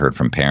one thing I've heard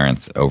from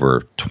parents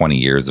over 20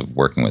 years of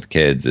working with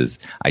kids is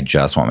I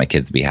just want my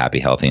kids to be happy,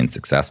 healthy, and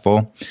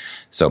successful.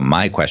 So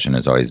my question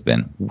has always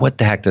been, what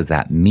the heck does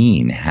that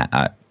mean,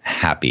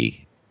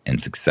 happy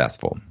and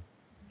successful?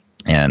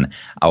 And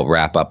I'll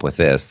wrap up with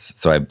this.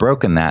 So I've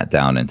broken that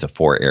down into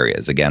 4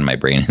 areas. Again, my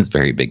brain is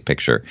very big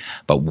picture,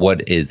 but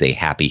what is a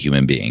happy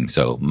human being?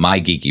 So my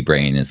geeky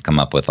brain has come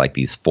up with like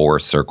these 4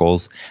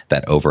 circles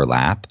that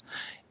overlap.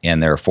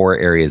 And there are 4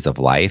 areas of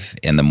life.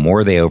 And the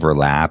more they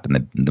overlap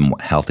and the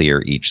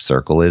healthier each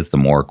circle is, the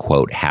more,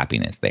 quote,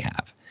 happiness they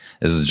have.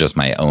 This is just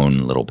my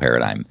own little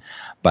paradigm.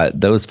 But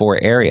those 4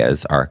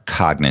 areas are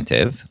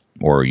cognitive,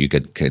 or you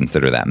could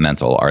consider that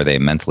mental. Are they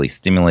mentally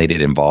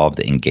stimulated,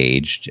 involved,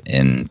 engaged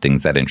in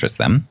things that interest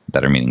them,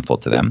 that are meaningful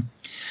to them?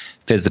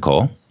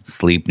 Physical,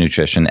 sleep,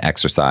 nutrition,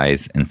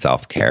 exercise, and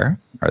self-care.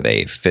 Are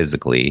they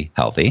physically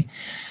healthy?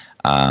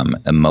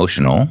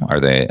 Emotional, are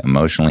they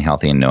emotionally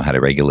healthy and know how to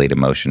regulate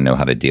emotion, know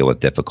how to deal with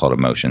difficult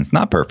emotions?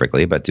 Not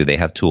perfectly, but do they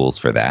have tools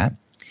for that?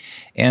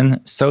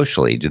 And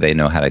socially, do they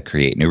know how to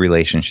create new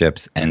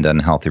relationships, end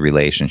unhealthy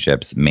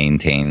relationships,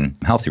 maintain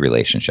healthy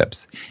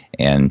relationships,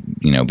 and,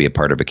 be a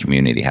part of a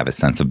community, have a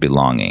sense of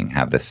belonging,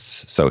 have this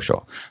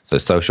social. So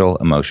social,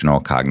 emotional,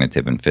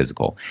 cognitive, and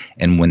physical.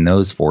 And when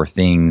those 4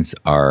 things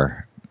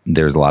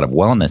there's a lot of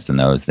wellness in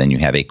those, then you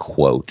have a,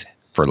 quote,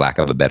 for lack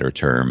of a better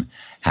term,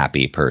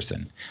 happy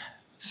person.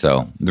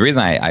 So the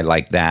reason I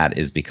like that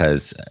is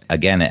because,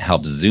 again, it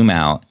helps zoom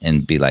out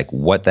and be like,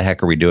 what the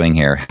heck are we doing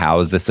here?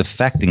 How is this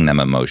affecting them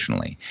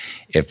emotionally?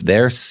 If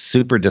they're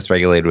super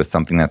dysregulated with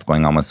something that's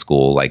going on with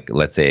school, like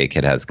let's say a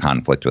kid has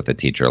conflict with a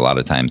teacher. A lot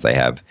of times I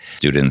have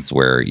students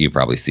where you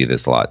probably see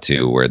this a lot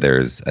too, where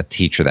there's a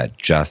teacher that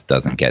just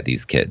doesn't get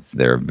these kids.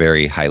 They're a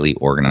very highly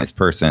organized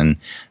person.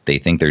 They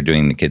think they're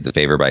doing the kids a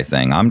favor by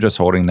saying, I'm just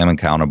holding them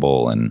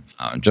accountable and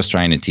just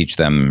trying to teach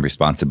them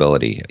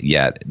responsibility.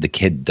 Yet the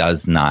kid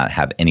does not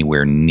have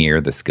anywhere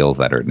near the skills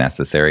that are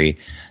necessary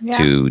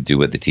to do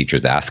what the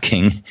teacher's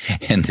asking.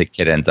 And the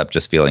kid ends up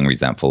just feeling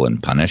resentful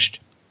and punished.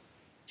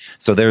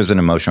 So there's an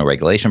emotional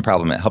regulation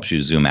problem. It helps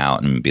you zoom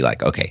out and be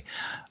like, okay,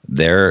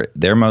 they're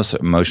most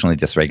emotionally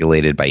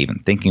dysregulated by even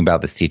thinking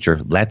about this teacher.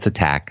 Let's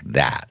attack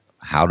that.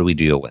 How do we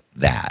deal with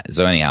that?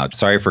 So anyhow,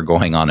 sorry for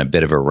going on a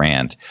bit of a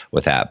rant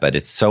with that, but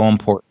it's so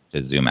important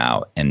to zoom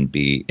out and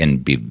be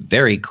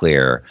very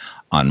clear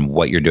on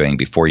what you're doing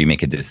before you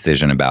make a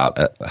decision about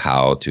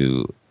how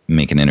to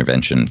make an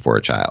intervention for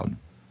a child.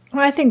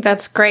 Well, I think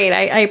that's great.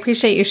 I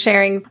appreciate you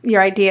sharing your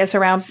ideas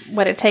around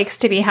what it takes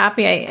to be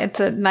happy.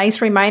 It's a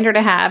nice reminder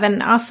to have.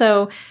 And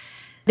also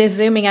this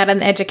zooming out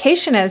on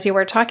education, as you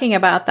were talking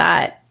about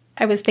that,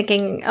 I was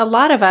thinking a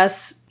lot of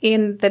us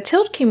in the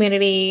Tilt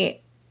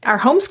community are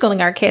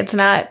homeschooling our kids,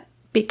 not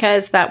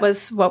because that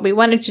was what we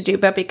wanted to do,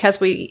 but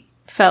because we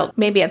felt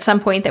maybe at some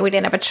point that we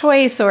didn't have a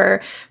choice, or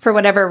for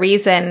whatever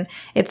reason,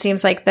 it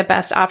seems like the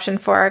best option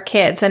for our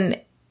kids. And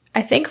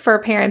I think for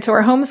parents who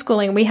are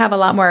homeschooling, we have a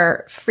lot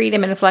more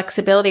freedom and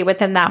flexibility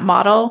within that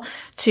model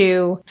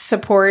to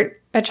support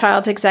a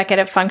child's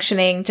executive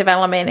functioning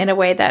development in a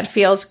way that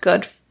feels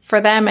good for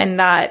them and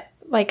not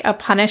like a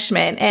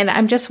punishment. And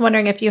I'm just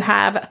wondering if you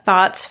have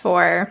thoughts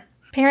for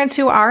parents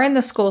who are in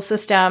the school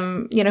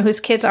system, whose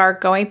kids are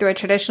going through a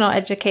traditional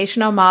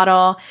educational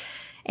model,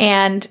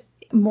 and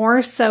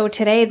more so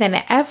today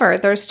than ever,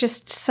 there's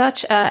just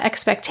such an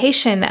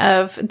expectation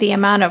of the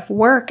amount of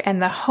work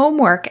and the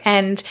homework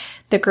and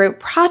the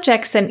group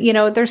projects. And,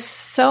 there's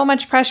so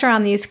much pressure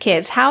on these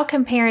kids. How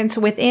can parents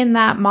within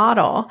that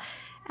model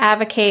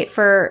advocate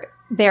for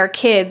their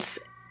kids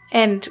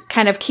and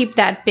kind of keep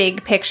that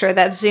big picture,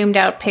 that zoomed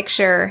out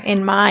picture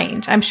in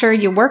mind? I'm sure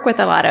you work with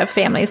a lot of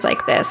families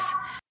like this.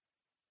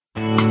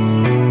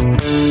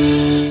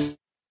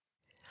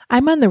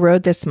 I'm on the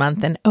road this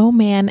month, and oh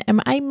man, am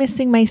I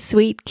missing my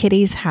sweet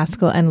kitties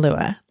Haskell and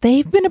Lua.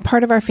 They've been a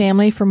part of our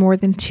family for more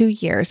than 2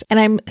 years, and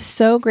I'm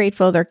so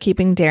grateful they're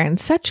keeping Darren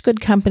such good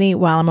company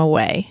while I'm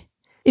away.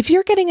 If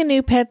you're getting a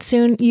new pet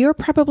soon, you're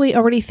probably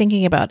already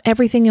thinking about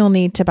everything you'll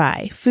need to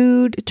buy: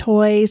 food,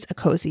 toys, a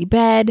cozy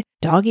bed,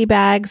 doggy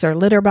bags, or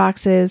litter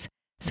boxes.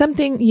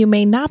 Something you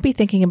may not be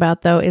thinking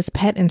about, though, is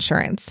pet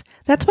insurance.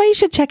 That's why you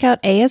should check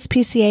out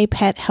ASPCA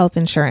Pet Health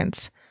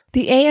Insurance.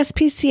 The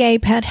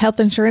ASPCA Pet Health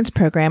Insurance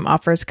Program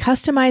offers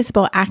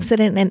customizable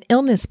accident and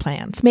illness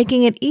plans,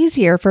 making it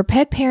easier for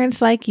pet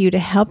parents like you to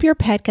help your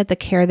pet get the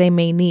care they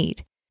may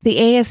need. The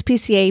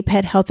ASPCA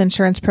Pet Health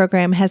Insurance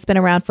Program has been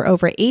around for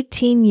over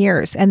 18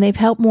 years, and they've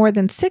helped more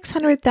than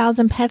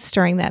 600,000 pets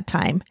during that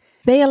time.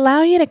 They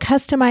allow you to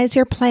customize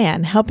your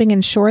plan, helping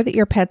ensure that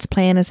your pet's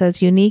plan is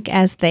as unique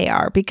as they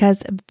are,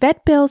 because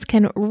vet bills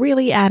can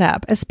really add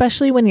up,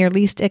 especially when you're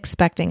least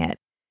expecting it.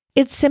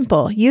 It's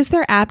simple. Use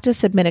their app to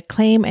submit a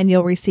claim and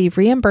you'll receive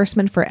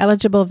reimbursement for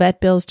eligible vet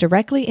bills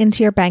directly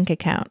into your bank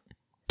account.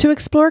 To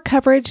explore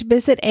coverage,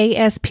 visit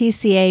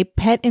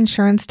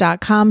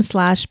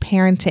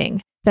aspcapetinsurance.com/parenting.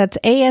 That's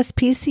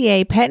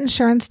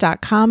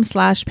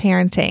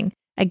aspcapetinsurance.com/parenting.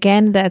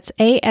 Again, that's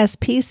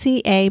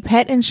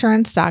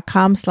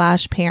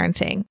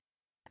ASPCApetinsurance.com/parenting.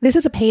 This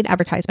is a paid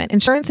advertisement.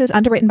 Insurance is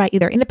underwritten by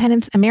either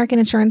Independence American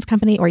Insurance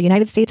Company or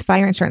United States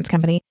Fire Insurance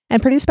Company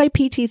and produced by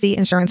PTZ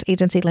Insurance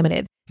Agency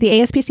Limited. The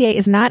ASPCA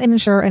is not an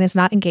insurer and is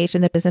not engaged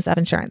in the business of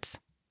insurance.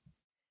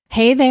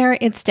 Hey there,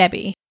 it's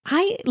Debbie.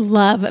 I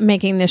love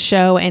making this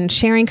show and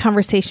sharing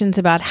conversations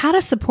about how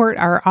to support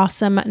our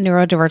awesome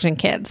neurodivergent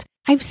kids.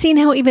 I've seen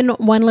how even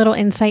one little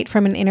insight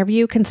from an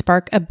interview can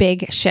spark a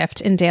big shift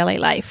in daily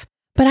life.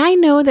 But I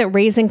know that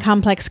raising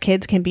complex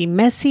kids can be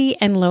messy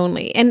and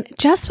lonely. And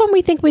just when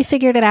we think we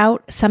figured it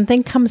out,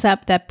 something comes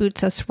up that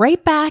boots us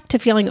right back to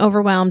feeling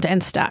overwhelmed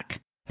and stuck.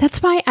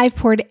 That's why I've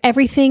poured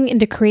everything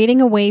into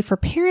creating a way for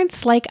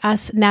parents like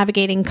us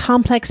navigating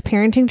complex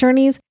parenting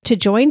journeys to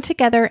join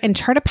together and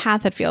chart a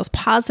path that feels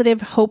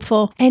positive,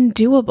 hopeful, and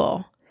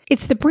doable.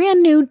 It's the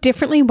brand new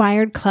Differently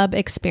Wired Club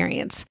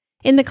experience.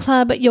 In the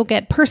club, you'll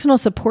get personal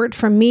support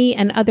from me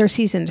and other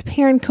seasoned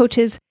parent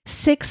coaches,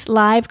 6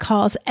 live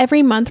calls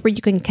every month where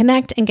you can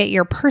connect and get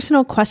your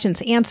personal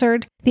questions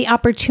answered, the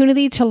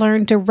opportunity to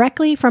learn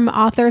directly from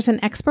authors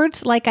and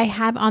experts like I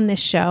have on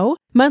this show,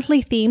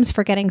 monthly themes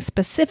for getting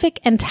specific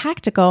and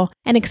tactical,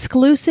 an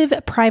exclusive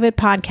private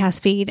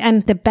podcast feed,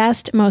 and the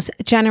best, most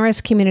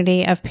generous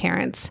community of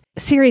parents.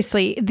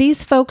 Seriously,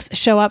 these folks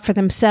show up for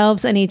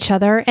themselves and each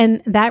other,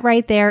 and that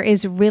right there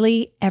is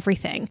really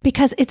everything,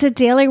 because it's a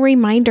daily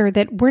reminder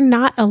that we're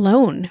not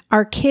alone.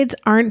 Our kids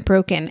aren't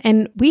broken,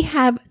 and we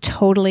have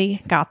totally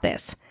got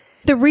this.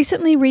 The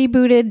recently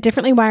rebooted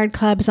Differently Wired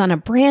Club is on a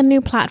brand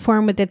new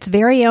platform with its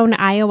very own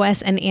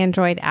iOS and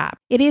Android app.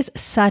 It is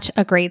such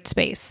a great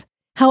space.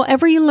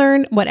 However you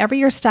learn, whatever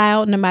your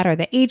style, no matter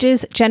the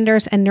ages,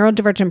 genders, and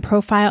neurodivergent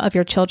profile of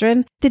your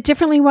children, the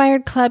Differently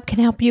Wired Club can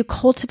help you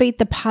cultivate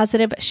the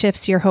positive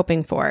shifts you're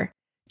hoping for.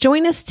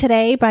 Join us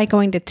today by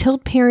going to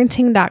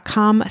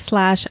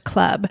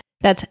tiltparenting.com/club.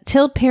 That's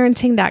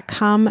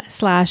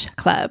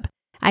tiltparenting.com/club.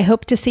 I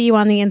hope to see you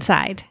on the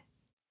inside.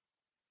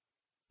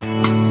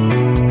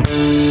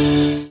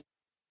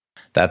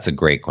 That's a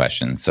great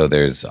question. So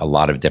there's a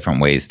lot of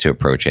different ways to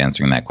approach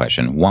answering that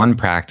question. One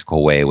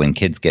practical way, when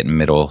kids get in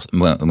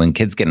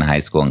high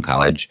school and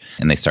college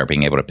and they start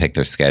being able to pick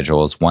their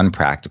schedules, one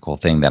practical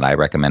thing that I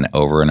recommend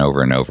over and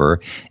over and over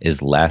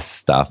is less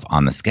stuff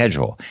on the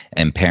schedule.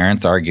 And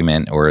parents'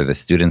 argument or the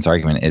student's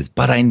argument is,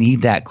 but I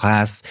need that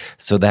class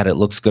so that it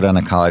looks good on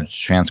a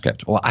college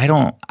transcript. Well, I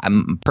don't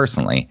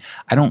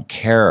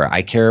care.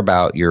 I care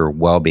about your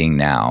well-being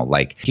now.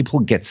 Like, people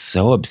get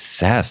so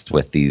obsessed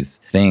with these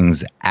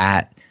things at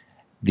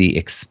the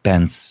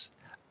expense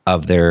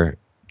of their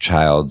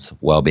child's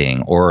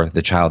well-being, or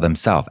the child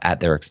themselves at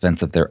their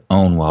expense of their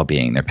own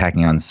well-being. They're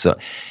packing on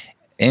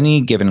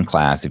any given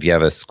class. If you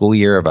have a school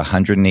year of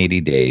 180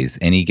 days,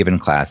 any given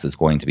class is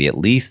going to be at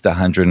least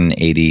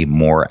 180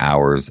 more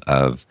hours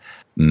of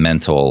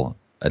mental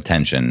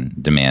attention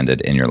demanded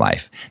in your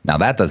life. Now,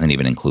 that doesn't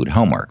even include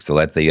homework. So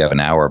let's say you have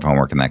an hour of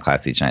homework in that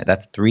class each night.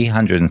 That's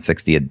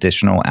 360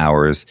 additional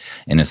hours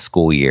in a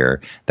school year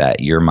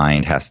that your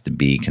mind has to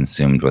be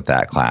consumed with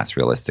that class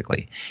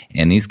realistically.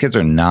 And these kids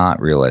are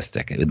not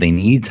realistic. They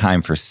need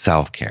time for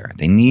self-care.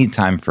 They need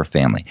time for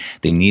family.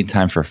 They need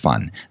time for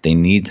fun. They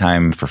need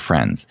time for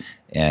friends.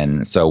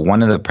 And so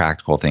one of the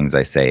practical things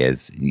I say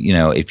is,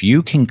 if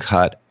you can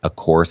cut a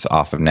course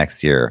off of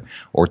next year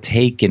or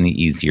take an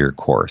easier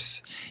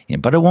course,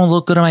 but it won't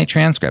look good on my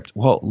transcript.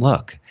 Well,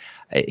 look,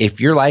 if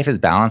your life is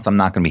balanced, I'm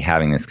not going to be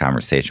having this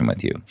conversation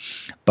with you.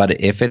 But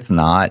if it's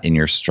not and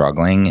you're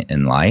struggling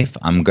in life,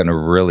 I'm going to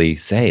really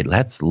say,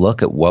 let's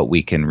look at what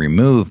we can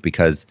remove,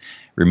 because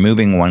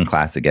removing one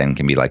class again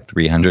can be like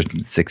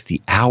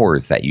 360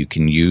 hours that you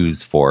can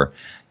use for,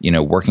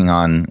 working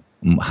on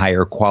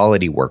higher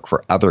quality work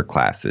for other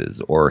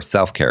classes or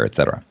self-care,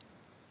 etc.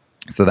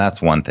 So that's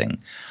one thing.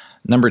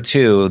 Number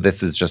two,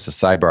 this is just a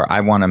sidebar.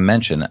 I want to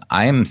mention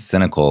I am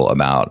cynical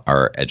about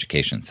our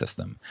education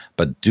system,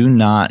 but do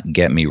not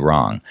get me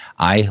wrong.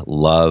 I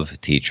love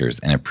teachers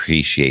and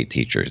appreciate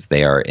teachers.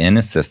 They are in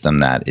a system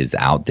that is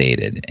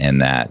outdated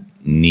and that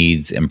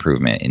needs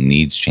improvement and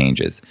needs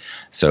changes.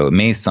 So it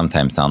may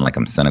sometimes sound like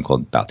I'm cynical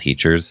about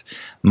teachers.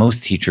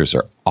 Most teachers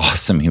are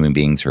awesome human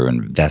beings who are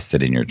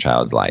invested in your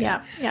child's life.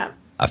 Yeah.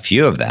 A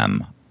few of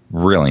them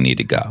really need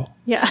to go.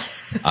 Yeah.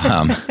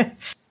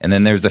 And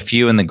then there's a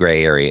few in the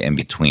gray area in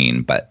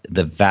between, but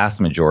the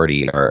vast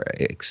majority are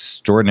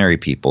extraordinary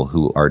people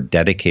who are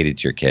dedicated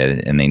to your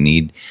kid, and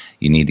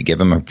you need to give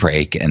them a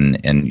break,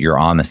 and you're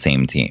on the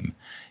same team,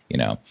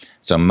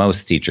 So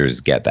most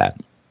teachers get that.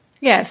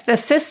 Yes, the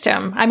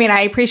system. I mean, I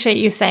appreciate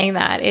you saying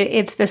that.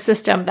 It's the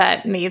system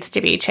that needs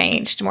to be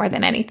changed more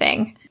than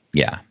anything.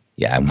 Yeah.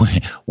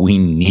 We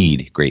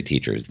need great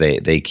teachers.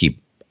 They keep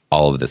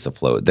all of this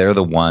afloat. They're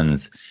the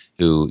ones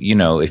who,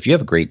 if you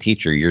have a great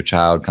teacher, your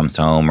child comes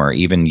home, or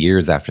even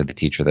years after the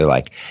teacher, they're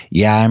like,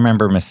 yeah, I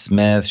remember Miss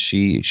Smith.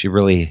 She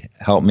really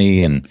helped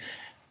me or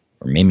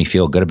made me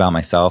feel good about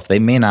myself. They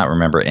may not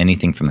remember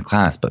anything from the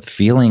class, but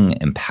feeling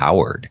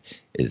empowered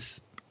is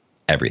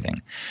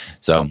everything.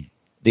 So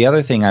The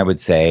other thing I would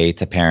say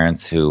to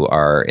parents who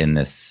are in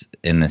this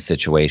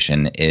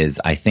situation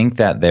is I think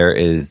that there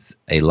is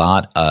a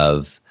lot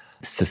of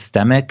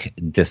systemic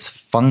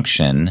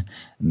dysfunction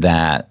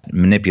that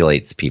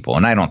manipulates people.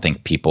 And I don't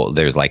think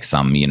there's like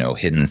some,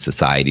 hidden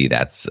society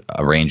that's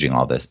arranging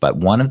all this. But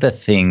one of the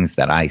things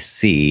that I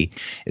see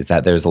is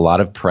that there's a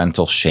lot of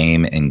parental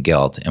shame and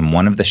guilt. And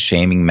one of the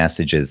shaming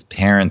messages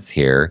parents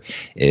hear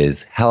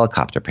is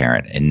helicopter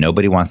parent. And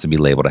nobody wants to be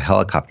labeled a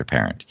helicopter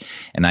parent.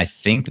 And I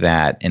think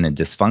that in a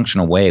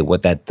dysfunctional way,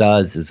 what that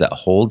does is it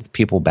holds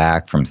people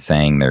back from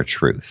saying their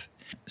truth.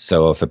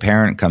 So if a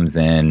parent comes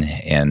in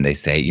and they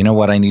say, you know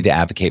what, I need to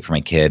advocate for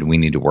my kid, we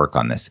need to work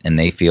on this, and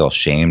they feel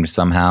shamed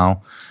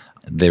somehow,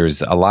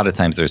 there's a lot of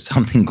times there's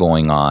something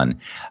going on.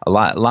 A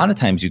lot of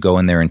times you go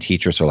in there and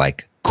teachers are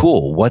like,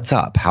 cool, what's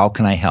up? How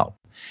can I help?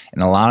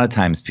 And a lot of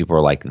times people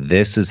are like,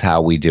 this is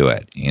how we do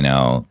it,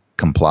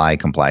 comply,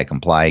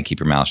 keep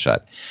your mouth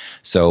shut.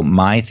 So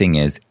my thing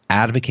is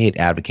advocate.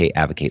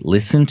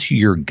 Listen to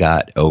your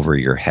gut over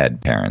your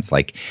head, parents.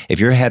 Like if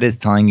your head is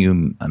telling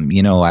you, I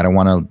don't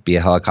want to be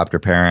a helicopter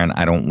parent,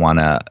 I don't want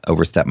to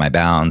overstep my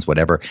bounds,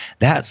 whatever,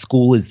 that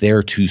school is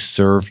there to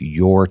serve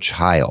your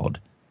child.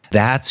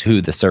 That's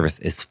who the service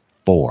is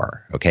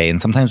for. Okay. And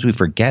sometimes we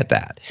forget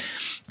that.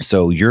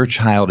 So your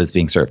child is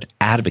being served.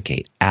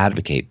 Advocate.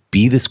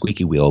 Be the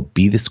squeaky wheel.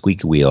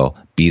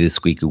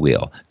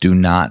 Do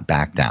not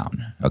back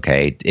down.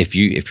 Okay. If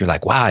you're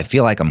like, wow, I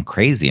feel like I'm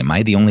crazy. Am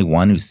I the only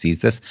one who sees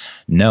this?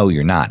 No,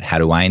 you're not. How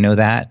do I know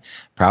that?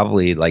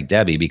 Probably like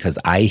Debbie, because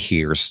I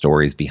hear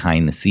stories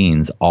behind the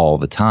scenes all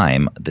the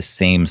time, the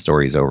same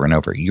stories over and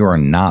over. You're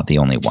not the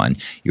only one.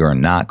 You're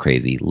not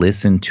crazy.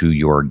 Listen to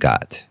your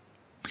gut.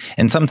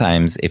 And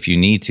sometimes if you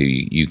need to,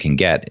 you can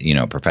get,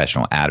 a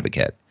professional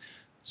advocate.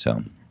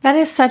 So that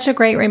is such a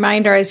great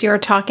reminder. As you're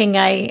talking,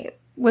 I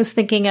was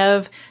thinking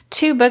of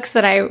two books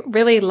that I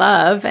really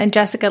love, and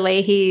Jessica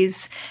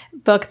Lahey's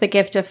book, The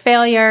Gift of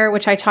Failure,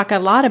 which I talk a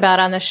lot about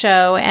on the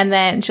show, and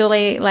then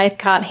Julie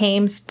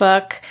Lythcott-Haim's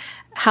book,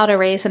 How to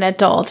Raise an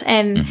Adult.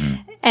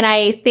 And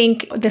I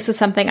think this is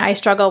something I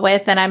struggle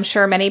with, and I'm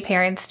sure many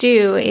parents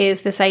do,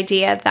 is this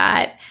idea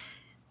that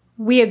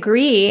we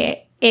agree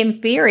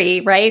in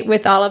theory, right,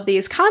 with all of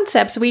these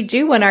concepts. We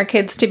do want our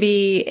kids to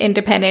be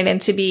independent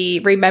and to be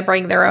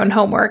remembering their own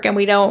homework. And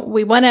we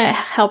want to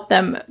help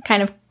them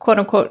kind of quote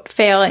unquote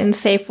fail in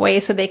safe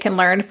ways so they can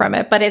learn from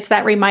it. But it's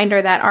that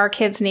reminder that our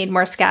kids need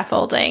more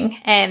scaffolding.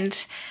 And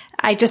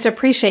I just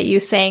appreciate you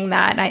saying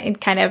that and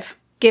kind of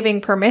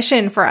giving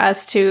permission for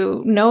us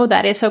to know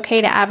that it's okay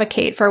to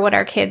advocate for what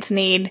our kids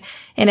need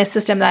in a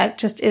system that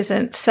just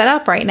isn't set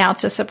up right now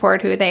to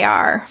support who they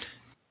are.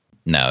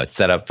 No, it's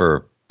set up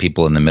for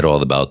people in the middle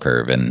of the bell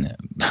curve, and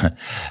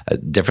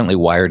differently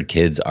wired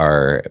kids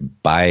are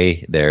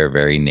by their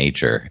very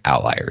nature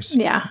outliers.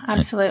 Yeah,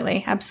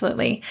 absolutely.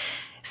 Absolutely.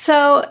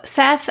 So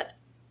Seth,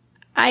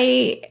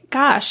 I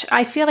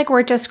feel like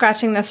we're just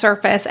scratching the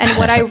surface. And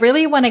what I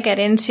really want to get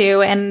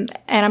into, and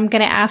I'm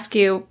going to ask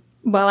you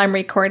while I'm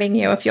recording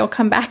you, if you'll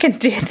come back and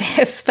do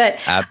this,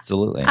 but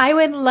absolutely, I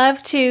would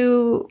love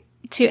to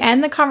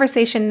end the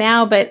conversation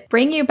now, but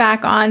bring you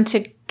back on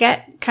to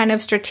get kind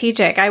of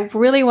strategic. I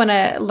really want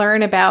to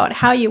learn about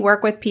how you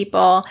work with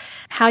people,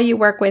 how you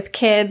work with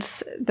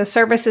kids, the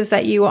services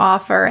that you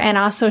offer, and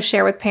also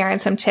share with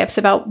parents some tips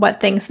about what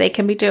things they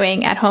can be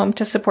doing at home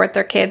to support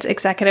their kids'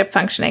 executive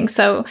functioning.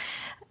 So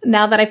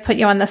now that I've put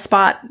you on the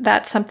spot,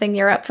 that's something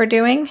you're up for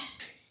doing?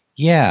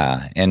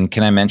 Yeah. And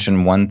can I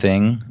mention one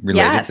thing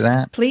related to that?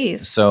 Yes,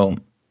 please. So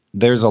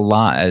there's a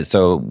lot.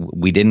 So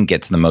we didn't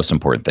get to the most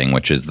important thing,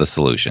 which is the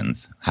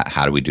solutions.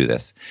 How do we do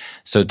this?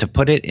 So to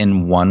put it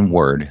in one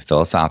word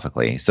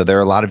philosophically, so there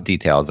are a lot of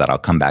details that I'll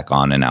come back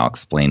on and I'll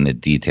explain the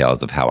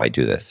details of how I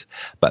do this.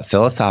 But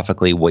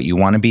philosophically, what you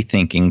want to be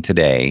thinking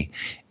today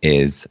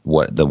is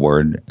what the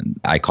word,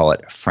 I call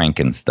it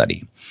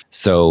Frankenstudy.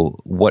 So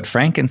what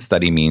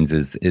Frankenstudy means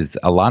is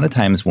a lot of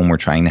times when we're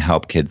trying to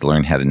help kids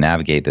learn how to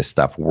navigate this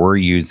stuff, we're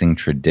using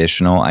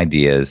traditional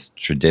ideas,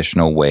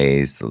 traditional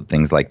ways,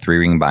 things like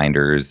 3-ring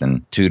binders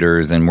and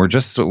tutors, and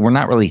we're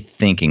not really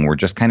thinking. We're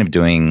just kind of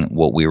doing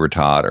what we were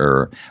taught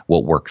or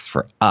what works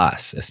for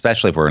us,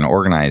 especially if we're an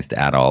organized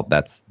adult.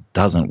 That's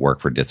doesn't work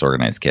for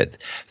disorganized kids.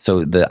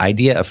 So the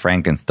idea of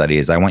Frankenstudy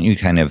is I want you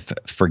to kind of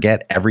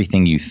forget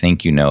everything you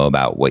think you know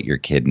about what your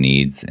kid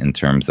needs in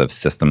terms of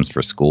systems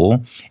for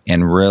school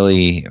and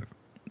really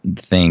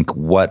think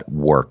what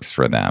works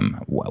for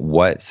them,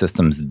 what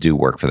systems do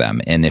work for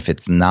them. And if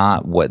it's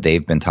not what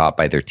they've been taught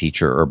by their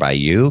teacher or by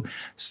you,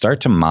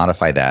 start to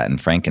modify that in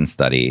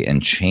Frankenstudy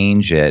and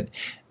change it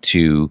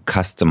to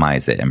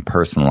customize it and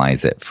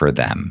personalize it for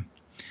them.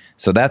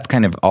 So that's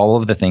kind of all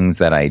of the things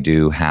that I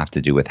do have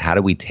to do with how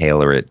do we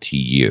tailor it to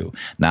you,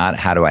 not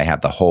how do I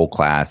have the whole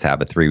class have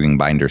a 3-ring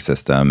binder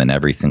system and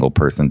every single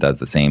person does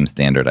the same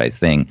standardized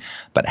thing,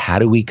 but how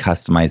do we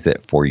customize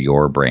it for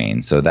your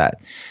brain so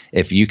that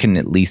if you can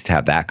at least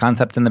have that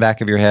concept in the back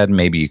of your head,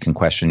 maybe you can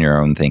question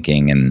your own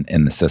thinking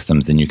and the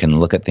systems, and you can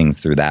look at things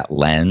through that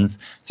lens.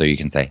 So you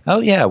can say, oh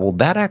yeah, well,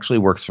 that actually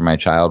works for my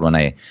child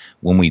when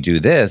we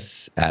do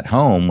this at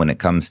home when it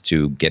comes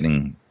to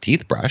getting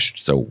teeth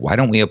brushed. So why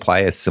don't we apply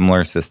a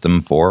similar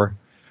system for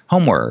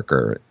homework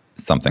or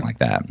something like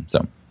that?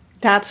 So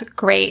that's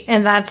great.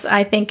 And that's,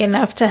 I think,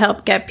 enough to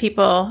help get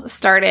people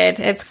started.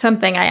 It's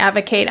something I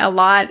advocate a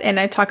lot and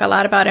I talk a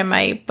lot about in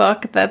my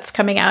book that's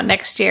coming out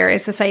next year,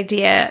 is this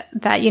idea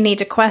that you need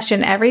to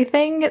question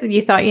everything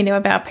you thought you knew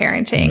about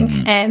parenting.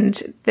 Mm-hmm.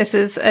 And this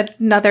is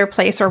another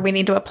place where we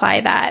need to apply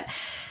that.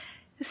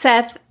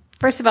 Seth,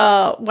 first of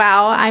all,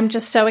 wow, I'm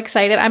just so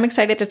excited. I'm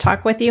excited to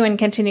talk with you and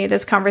continue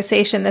this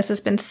conversation. This has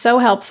been so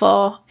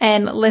helpful.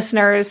 And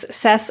listeners,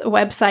 Seth's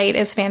website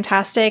is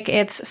fantastic.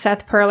 It's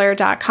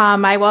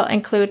sethperler.com. I will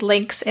include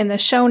links in the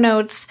show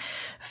notes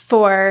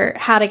for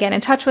how to get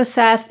in touch with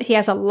Seth. He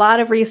has a lot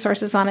of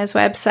resources on his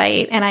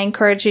website, and I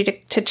encourage you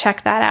to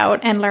check that out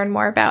and learn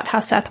more about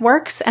how Seth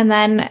works. And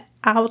then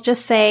I'll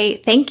just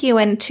say thank you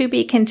and to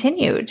be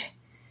continued.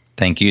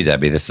 Thank you,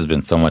 Debbie. This has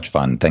been so much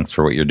fun. Thanks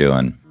for what you're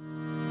doing.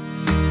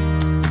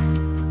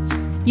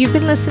 You've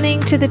been listening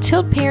to the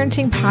Tilt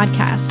Parenting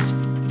Podcast.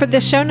 For the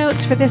show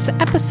notes for this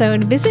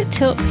episode, visit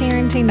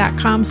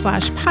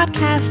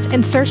tiltparenting.com/podcast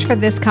and search for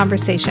this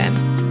conversation.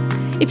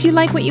 If you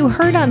like what you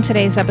heard on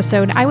today's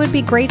episode, I would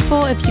be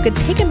grateful if you could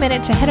take a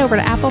minute to head over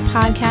to Apple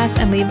Podcasts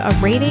and leave a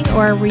rating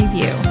or a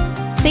review.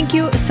 Thank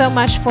you so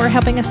much for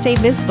helping us stay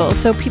visible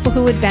so people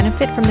who would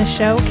benefit from the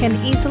show can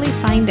easily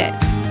find it.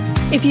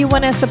 If you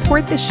want to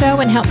support the show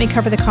and help me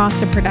cover the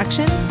cost of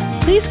production,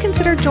 please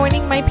consider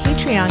joining my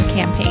Patreon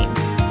campaign.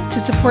 To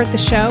support the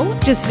show,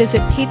 just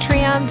visit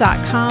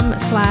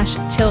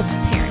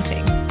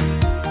patreon.com/tiltparenting.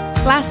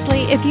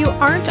 Lastly, if you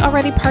aren't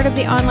already part of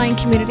the online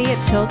community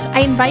at Tilt,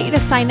 I invite you to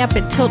sign up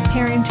at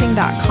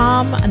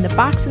tiltparenting.com on the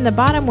box in the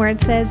bottom where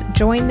it says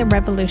Join the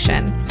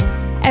Revolution.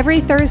 Every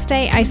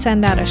Thursday, I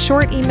send out a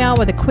short email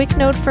with a quick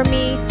note from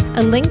me,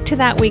 a link to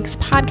that week's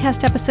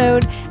podcast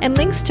episode, and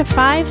links to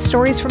 5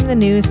 stories from the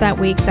news that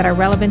week that are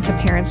relevant to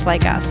parents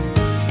like us.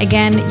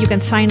 Again, you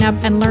can sign up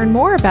and learn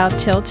more about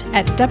Tilt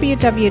at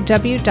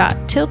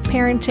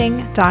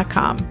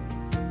www.tiltparenting.com.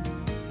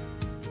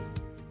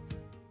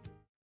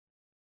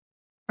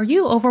 Are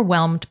you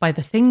overwhelmed by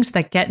the things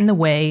that get in the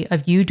way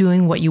of you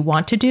doing what you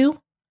want to do?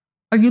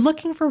 Are you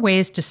looking for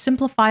ways to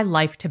simplify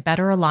life to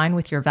better align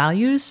with your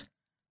values?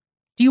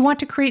 Do you want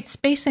to create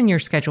space in your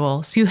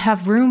schedule so you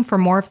have room for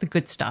more of the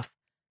good stuff?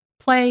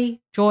 Play,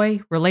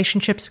 joy,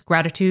 relationships,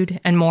 gratitude,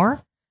 and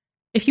more?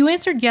 If you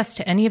answered yes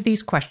to any of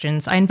these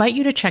questions, I invite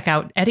you to check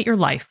out Edit Your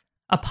Life,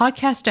 a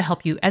podcast to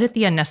help you edit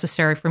the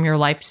unnecessary from your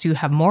life so you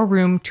have more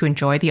room to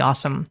enjoy the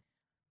awesome.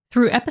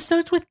 Through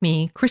episodes with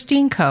me,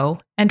 Christine Coe,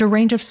 and a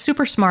range of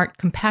super smart,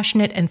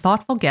 compassionate, and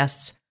thoughtful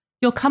guests,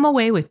 you'll come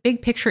away with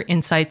big picture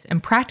insights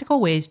and practical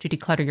ways to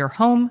declutter your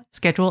home,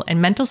 schedule, and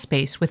mental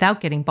space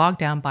without getting bogged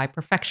down by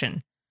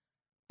perfection.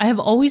 I have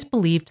always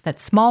believed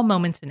that small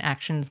moments and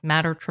actions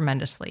matter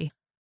tremendously.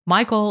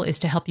 My goal is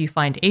to help you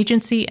find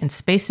agency and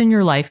space in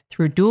your life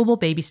through doable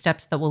baby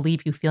steps that will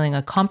leave you feeling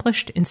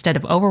accomplished instead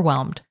of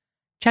overwhelmed.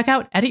 Check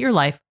out Edit Your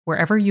Life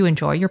wherever you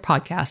enjoy your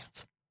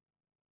podcasts.